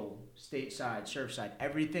 Neutral, Stateside, Surfside,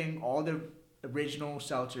 everything, all the original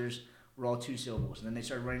seltzers were all 2 syllables. And then they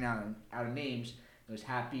started running out of names. It was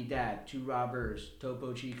Happy Dad, Two Robbers,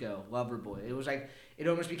 Topo Chico, Lover Boy. It was like, it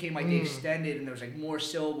almost became like they extended and there was like more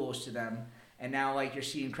syllables to them. And now like you're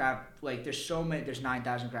seeing craft, like there's so many, there's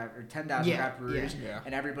 9,000 craft or 10,000 craft breweries.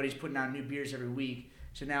 And everybody's putting out new beers every week.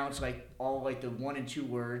 So now it's like all like the 1 and 2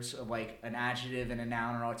 words of like an adjective and a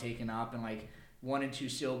noun are all taken up, and like 1 and 2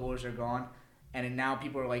 syllables are gone. And then now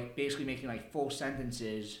people are like basically making like full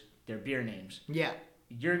sentences their beer names. Yeah.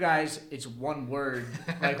 Your guys, it's 1 word,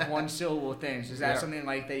 like 1 syllable things. Is that something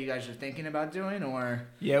like that you guys are thinking about doing, or?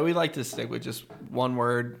 Yeah, we like to stick with just 1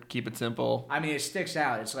 word, keep it simple. I mean, it sticks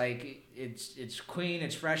out. It's like it's clean,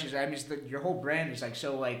 it's fresh. Your whole brand is like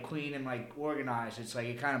so like clean and like organized. It's like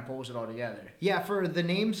it kind of pulls it all together. Yeah, for the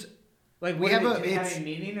names. Like, do they have any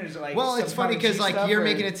meaning, or is it like? Well, it's funny because like you're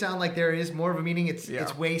making it sound like there is more of a meaning.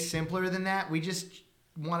 It's way simpler than that. We just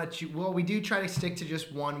want to. Well, we do try to stick to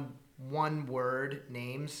just one word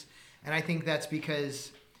names, and I think that's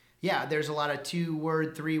because there's a lot of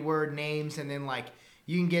 2-word, 3-word names, and then like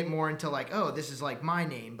you can get more into like, oh, this is like my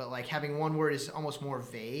name, but like having 1 word is almost more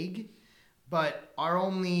vague. But our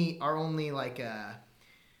only like I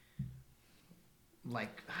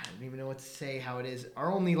don't even know what to say, how it is.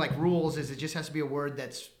 Our only like rules is it just has to be a word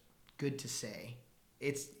that's good to say.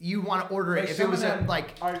 It's you want to order it. If it was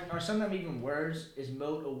are some of them even words? Is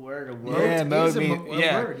moat a word? A word? Yeah, moat is a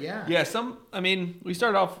word. Yeah. Yeah. We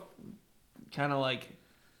start off kind of like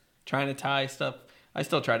trying to tie stuff. I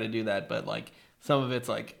still try to do that, but like some of it's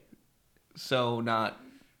like so not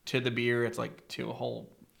to the beer. It's like to a whole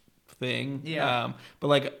thing. Yeah. But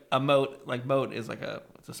like a moat is like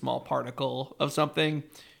it's a small particle of something.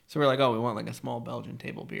 So we're like, oh, we want like a small Belgian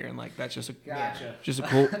table beer, and like that's just a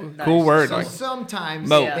cool Nice. cool word. So like sometimes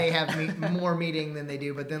moat. they have more meaning than they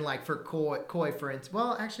do, but then like for koi for instance,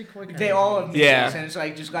 well, actually koi. They all have meanings, Yeah. and it's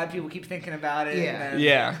like just glad people keep thinking about it. Yeah. And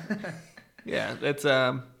Yeah. Yeah. It's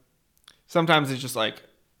sometimes it's just like,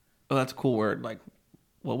 oh, that's a cool word. Like,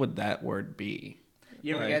 what would that word be?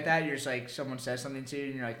 You ever get that? You're just like, someone says something to you,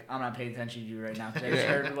 and you're like, I'm not paying attention to you right now because I just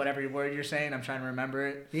heard whatever word you're saying. I'm trying to remember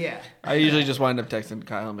it. Yeah. I usually just wind up texting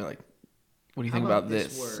Kyle and be like, what do you think about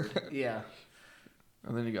this word? Yeah.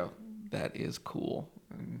 And then you go, that is cool.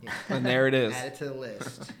 And there it is. Add it to the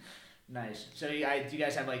list. Nice. So do you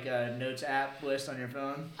guys have like a notes app list on your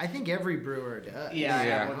phone? I think every brewer does. Yeah, I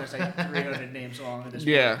have one that's like 300 names long at this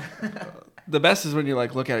point. Yeah. The best is when you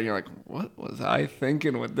like look at it and you're like, what was I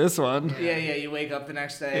thinking with this one? Yeah. You wake up the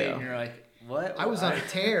next day and you're like, what? I was on a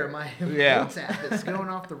tear. My Yeah. notes app is going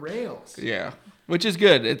off the rails. Yeah. Which is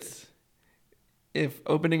good. If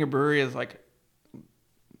opening a brewery is like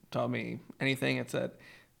taught me anything, it's that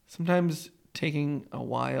sometimes taking a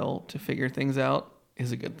while to figure things out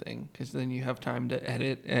is a good thing, because then you have time to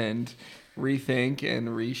edit and rethink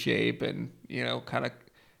and reshape and, kind of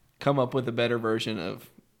come up with a better version of,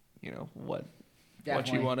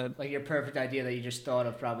 what you wanted. Like your perfect idea that you just thought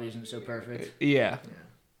of probably isn't so perfect. Yeah.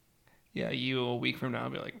 You a week from now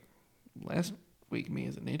will be like, last week me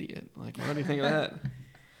is an idiot. Like, what do you think of that?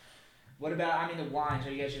 What about, the wines?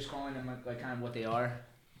 Are you guys just calling them like kind of what they are?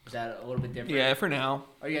 Is that a little bit different? Yeah, for now.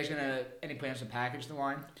 Are you guys any plans to package the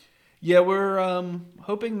wine? Yeah, we're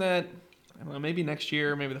hoping that, I don't know, maybe next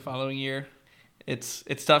year, maybe the following year. It's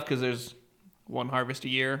tough because one harvest a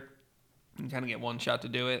year. You kind of get one shot to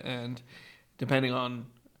do it, and depending on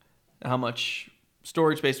how much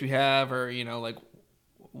storage space we have, or like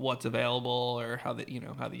what's available, or how the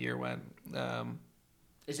year went.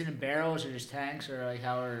 Is it in barrels or just tanks, or like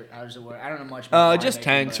how does it work? I don't know much about just winemaking,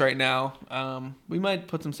 tanks but right now. We might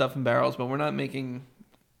put some stuff in barrels, but we're not making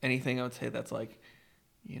anything I would say that's like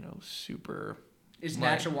super. Is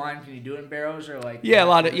natural wine, can you do it in barrels or like? Yeah,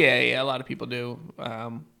 a lot of people do.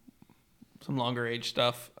 Some longer age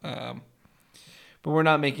stuff. But we're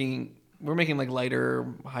not making. We're making like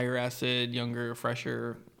lighter, higher acid, younger,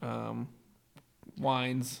 fresher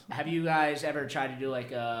wines. Have you guys ever tried to do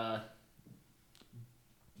like a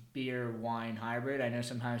beer wine hybrid? I know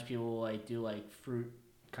sometimes people like do like fruit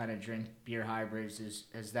kind of drink beer hybrids. Is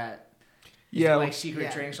that? Is there, like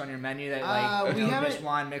secret drinks on your menu that like this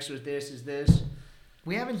wine mixed with this is this?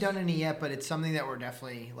 We haven't done any yet, but it's something that we're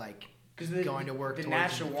definitely like going to work. The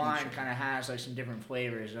natural wine kind of has like some different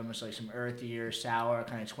flavors, almost like some earthier, sour,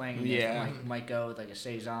 kind of twangy. Yeah, might go with like a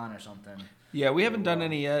saison or something. Yeah, we haven't done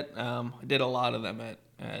any yet. I did a lot of them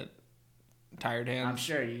at Tired Hands. I'm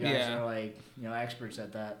sure you guys are like experts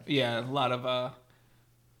at that. Yeah, a lot of I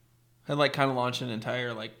like kind of launched an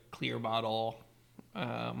entire like clear bottle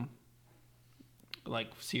like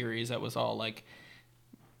series that was all like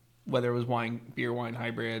whether it was beer wine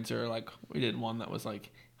hybrids, or like we did one that was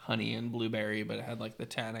like honey and blueberry, but it had like the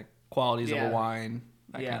tannic qualities of a wine,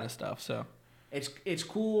 that kind of stuff. So it's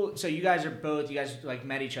cool. So you guys like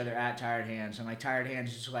met each other at Tired Hands, and like Tired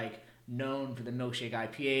Hands is like known for the milkshake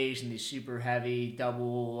IPAs and these super heavy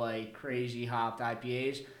double like crazy hopped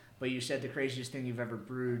IPAs. But you said the craziest thing you've ever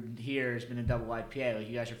brewed here has been a double IPA. Like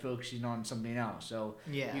you guys are focusing on something else. So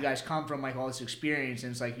you guys come from like all this experience,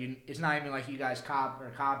 and it's like it's not even like you guys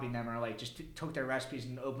copying them, or like just took their recipes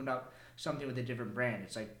and opened up something with a different brand.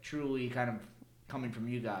 It's like truly kind of coming from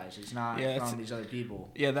you guys. It's not from these other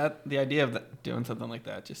people. Yeah, the idea of doing something like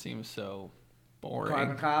that just seems so boring.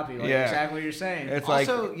 Carbon copy, exactly what you're saying. It's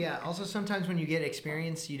also sometimes when you get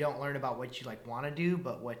experience, you don't learn about what you like want to do,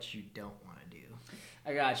 but what you don't want to do.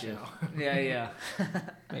 I got you. Yeah.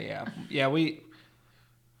 Yeah. We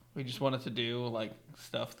just wanted to do like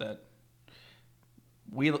stuff that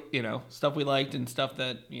we stuff we liked, and stuff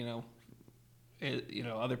that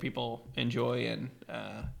other people enjoy, and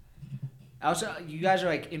also you guys are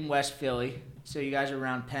like in West Philly, so you guys are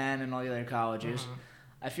around Penn and all the other colleges. Mm-hmm.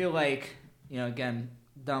 I feel like again,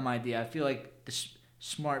 dumb idea. I feel like the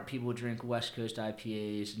smart people drink West Coast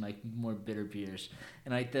IPAs and like more bitter beers,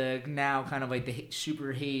 and like the now kind of like the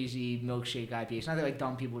super hazy milkshake IPAs. Not that like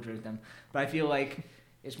dumb people drink them, but I feel like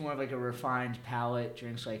it's more of like a refined palate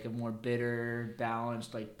drinks like a more bitter,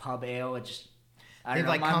 balanced like pub ale. It just they've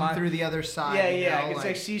like come through the other side. Yeah. I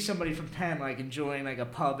can see somebody from Penn like enjoying like a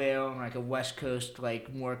pub ale and like a West Coast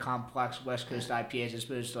like more complex West Coast IPAs as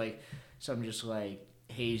opposed to like some just like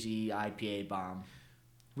hazy IPA bomb.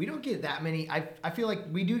 We don't get that many. I feel like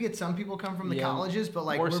we do get some people come from the colleges, but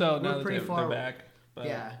like we're pretty far back. But,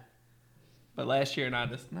 but last year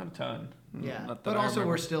not a ton. Yeah, but also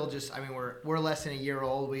we're still just. I mean, we're less than a year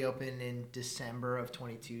old. We opened in December of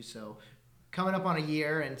 22, so coming up on a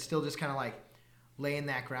year, and still just kind of like laying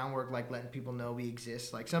that groundwork, like letting people know we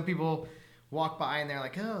exist. Like some people walk by and they're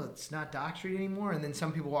like, "Oh, it's not Dock Street anymore," and then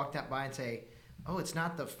some people walk that by and say, "Oh, it's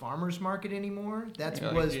not the farmers market anymore."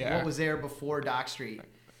 What was there before Dock Street.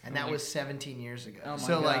 And that was 17 years ago. Oh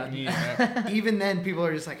my God. Even then, people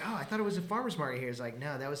are just like, "Oh, I thought it was a farmer's market here." It's like,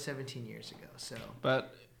 no, that was 17 years ago. So,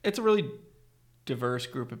 but it's a really diverse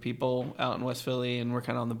group of people out in West Philly, and we're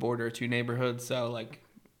kind of on the border of two neighborhoods. So, like,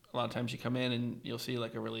 a lot of times you come in and you'll see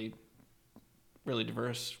like a really, really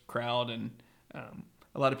diverse crowd, and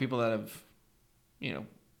a lot of people that have,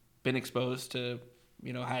 been exposed to,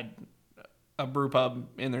 had a brew pub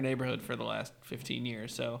in their neighborhood for the last 15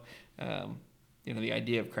 years. So. The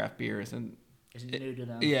idea of craft beer isn't new to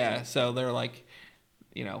them. Yeah, so they're like,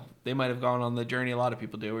 they might have gone on the journey a lot of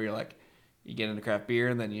people do, where you're like, you get into craft beer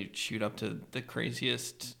and then you shoot up to the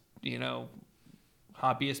craziest,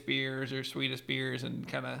 hoppiest beers or sweetest beers and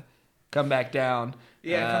kind of come back down.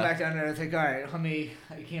 Yeah, come back down there and think, all right,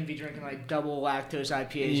 I can't be drinking like double lactose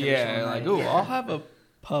IPAs. Yeah, like, ooh, I'll have a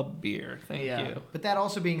pub beer. Thank you. But that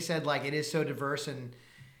also being said, like, it is so diverse, and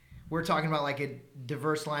we're talking about like a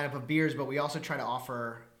diverse lineup of beers, but we also try to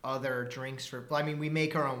offer other drinks we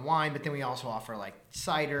make our own wine, but then we also offer like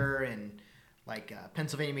cider and like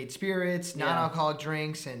Pennsylvania made spirits, non-alcoholic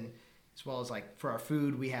drinks, and as well as like for our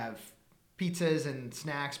food, we have pizzas and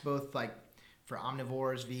snacks, both like for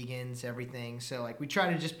omnivores, vegans, everything. So like we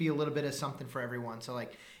try to just be a little bit of something for everyone. So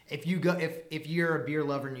like if you're a beer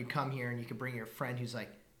lover and you come here and you can bring your friend who's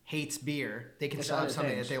like hates beer, they can still have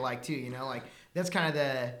something that they like too, like that's kind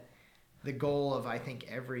of the goal of I think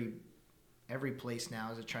every place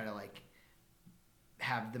now is to try to like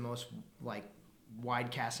have the most like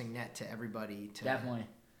wide casting net to everybody to Definitely.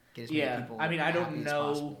 get as many people. I mean, I happy don't as know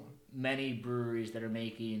possible. many breweries that are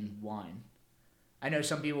making wine. I know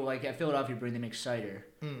some people like at Philadelphia Brewing they make cider,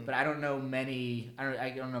 but I don't know many.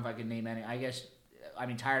 I don't know if I could name any. I guess I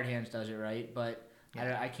mean Tired Hands does it right, but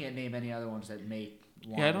I can't name any other ones that make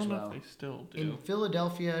wine. Yeah, I don't as know well. if they still do. In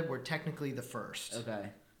Philadelphia, we're technically the first, Okay.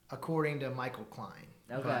 according to Michael Klein.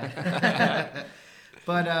 Okay.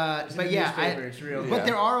 But It's in but the yeah, newspaper, it's real. but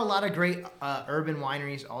there are a lot of great urban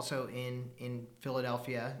wineries also in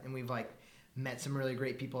Philadelphia, and we've like met some really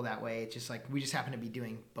great people that way. It's just like we just happen to be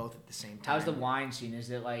doing both at the same time. How's the wine scene? Is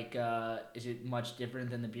it like is it much different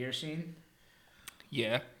than the beer scene?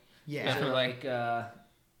 Yeah. Yeah. Is it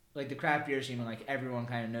like the craft beer scene when like everyone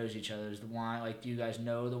kind of knows each other? Is the wine like do you guys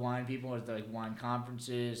know the wine people? Is there like wine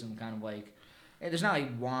conferences and kind of like there's not like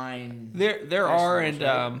wine. There are, and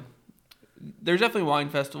right? there's definitely wine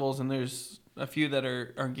festivals, and there's a few that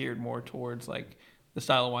are geared more towards like the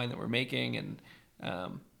style of wine that we're making, and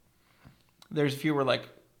there's a few where like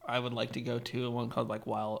I would like to go to. One called like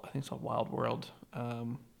I think it's called Wild World,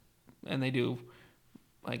 and they do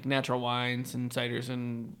like natural wines and ciders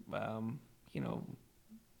and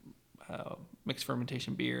mixed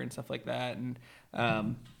fermentation beer and stuff like that, and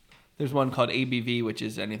there's one called ABV, which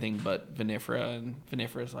is anything but vinifera, and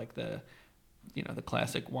vinifera is like the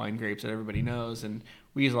classic wine grapes that everybody knows, and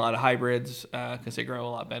we use a lot of hybrids because they grow a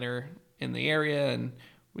lot better in the area, and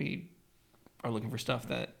we are looking for stuff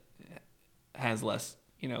that has less,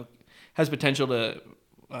 has potential to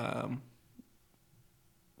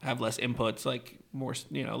have less inputs, like more,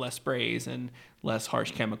 less sprays and less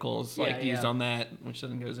harsh chemicals used on that, which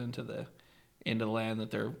then goes into the land that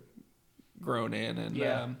they're grown in,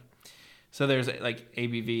 and so there's like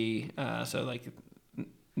ABV, so like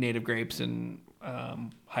native grapes and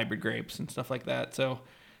hybrid grapes and stuff like that. So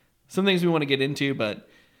some things we want to get into, but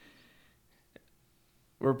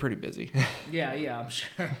we're pretty busy. Yeah, I'm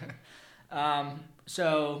sure.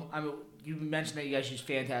 So you mentioned that you guys use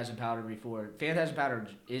Phantasm powder before. Phantasm powder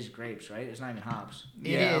is grapes, right? It's not even hops.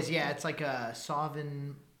 It is, yeah. It's like a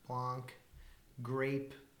Sauvignon Blanc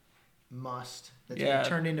grape must that's been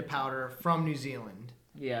turned into powder from New Zealand.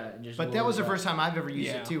 Yeah, but that was the first time I've ever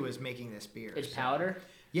used it too. Was making this beer. It's powder.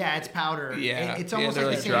 Yeah, it's powder. Yeah, it's almost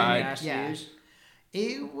like the same. Dry. Yeah,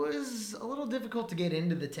 it was a little difficult to get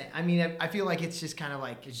into the tank. I mean, I feel like it's just kind of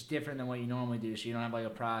like it's different than what you normally do, so you don't have like a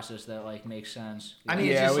process that like makes sense. I mean,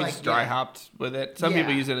 it's just we like just dry hopped with it. Some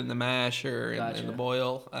people use it in the mash or in the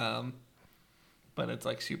boil, but it's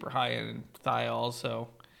like super high in thiol, so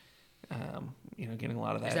getting a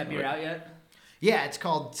lot of that. Is that beer out yet? Yeah, it's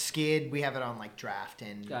called Skid. We have it on like draft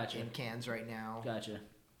and in cans right now. Gotcha.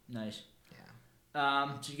 Nice.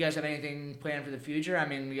 Yeah. So you guys have anything planned for the future? I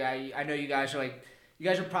mean, I know you guys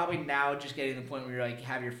are probably now just getting to the point where you're like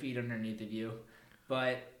have your feet underneath of you,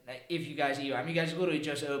 but if you guys, you guys literally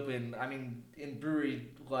just opened. I mean, in brewery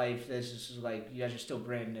life, this is like you guys are still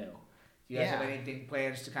brand new. Do you guys have anything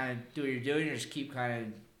plans to kind of do what you're doing, or just keep kind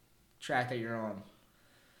of track that you're on?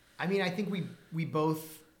 I mean, I think we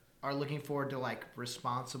both are looking forward to like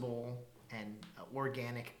responsible and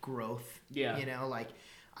organic growth. Yeah. Like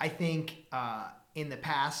I think in the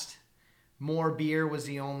past, more beer was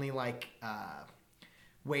the only like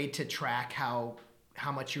way to track how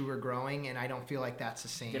much you were growing, and I don't feel like that's the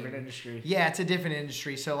same. Different industry. Yeah, it's a different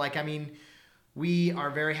industry. So like, I mean, we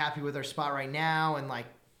are very happy with our spot right now, and like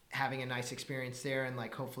having a nice experience there, and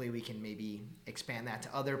like hopefully we can maybe expand that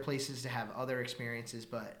to other places to have other experiences,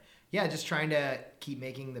 but. Yeah, just trying to keep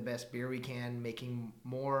making the best beer we can, making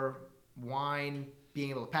more wine,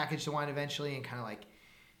 being able to package the wine eventually, and kind of like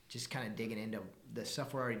just kind of digging into the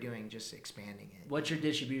stuff we're already doing, just expanding it. What's your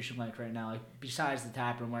distribution like right now? Like besides the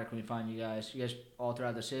tap room, where can we find you guys? You guys all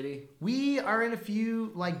throughout the city? We are in a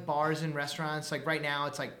few like bars and restaurants. Like right now,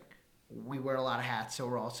 it's like we wear a lot of hats, so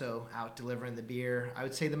we're also out delivering the beer. I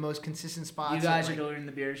would say the most consistent spots. You guys are delivering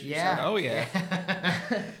the beers? Yeah. Oh, yeah.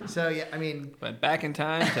 So, yeah, I mean... Went back in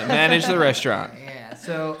time to manage the restaurant. Yeah.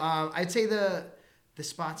 So, I'd say the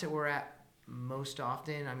spots that we're at most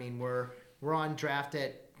often, I mean, we're on draft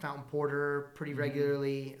at Fountain Porter pretty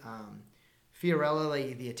regularly. Fiorella,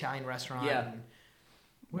 like the Italian restaurant. Yeah.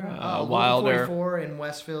 And Wilder. 44 in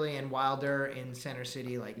West Philly and Wilder in Center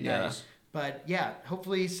City. Like, nice. But yeah,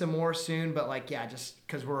 hopefully some more soon. But like, yeah, just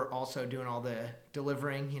because we're also doing all the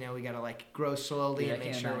delivering, we gotta like grow slowly and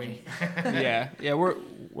make sure we. yeah, we're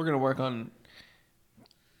gonna work on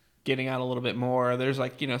getting out a little bit more. There's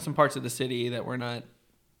like some parts of the city that we're not,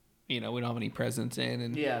 we don't have any presence in,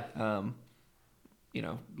 and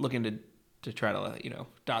looking to to try to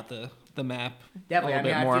dot the map Definitely. a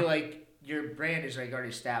little bit I more. feel like your brand is like already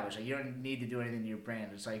established. Like you don't need to do anything to your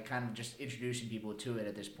brand. It's like kind of just introducing people to it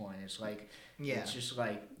at this point. It's like it's just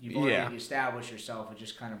like you've already established yourself and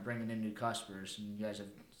just kind of bringing in new customers, and you guys have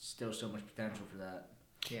still so much potential for that.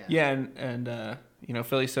 Yeah, and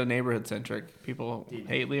Philly's so neighborhood centric. People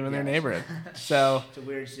hate leaving their neighborhood. So it's a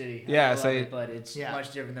weird city. Yeah, but it's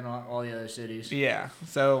much different than all the other cities. Yeah,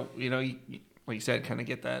 so like you said, kind of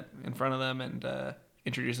get that in front of them and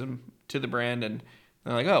introduce them to the brand, and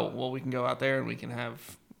they're like, oh, well, we can go out there and we can have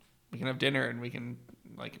dinner and we can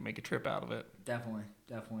like make a trip out of it. Definitely.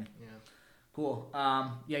 Yeah. Cool.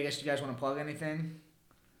 I guess you guys want to plug anything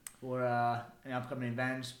for any upcoming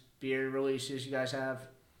events, beer releases you guys have?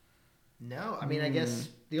 No, I mean, I guess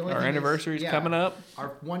the only our anniversary's coming up. Our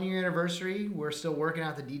 1 year anniversary. We're still working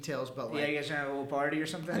out the details, but you guys gonna have a little party or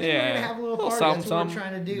something? We're gonna have a little party. That's what we're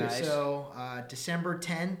trying to do. Nice. So December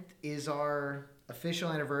 10th is our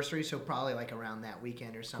official anniversary. So probably like around that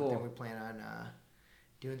weekend or something. Cool. We plan on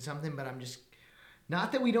doing something, but I'm just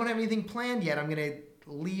not that we don't have anything planned yet. I'm gonna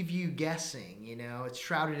leave you guessing. It's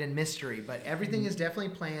shrouded in mystery, but everything is definitely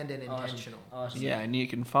planned and intentional. Awesome. Yeah, and you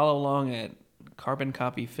can follow along at Carbon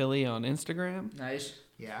Copy Philly on Instagram. Nice.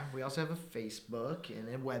 Yeah, we also have a Facebook and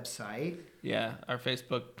a website. Yeah, our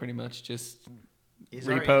Facebook pretty much just Is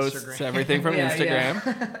our reposts Instagram. everything from Instagram.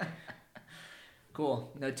 Yeah.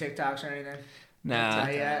 Cool. No TikToks or anything? Nah,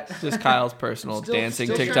 Not yet. just Kyle's personal dancing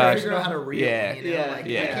still TikToks. Trying to figure out how to reel. Yeah. I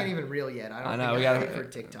Yeah. can't even reel yet. I know, think I'm ready for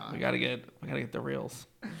TikTok. We gotta get the reels.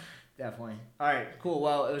 Definitely. All right, cool.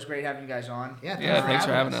 Well, it was great having you guys on. Yeah, Thanks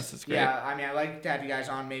for having us. It's great. Yeah, I mean, I'd like to have you guys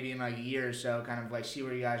on maybe in like a year or so, kind of like see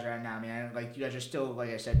where you guys are at now. I mean, you guys are still, like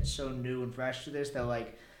I said, so new and fresh to this that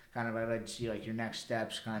like kind of I'd like to see like your next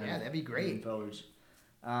steps kind of. Yeah, that'd be great. Moving forwards.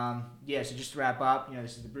 So just to wrap up,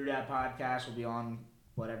 this is the Brewdat podcast. We'll be on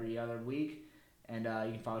every other week. And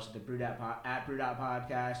you can follow us at the at Brewdat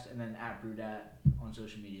Podcast and then at Brewdat on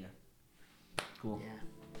social media. Cool. Yeah.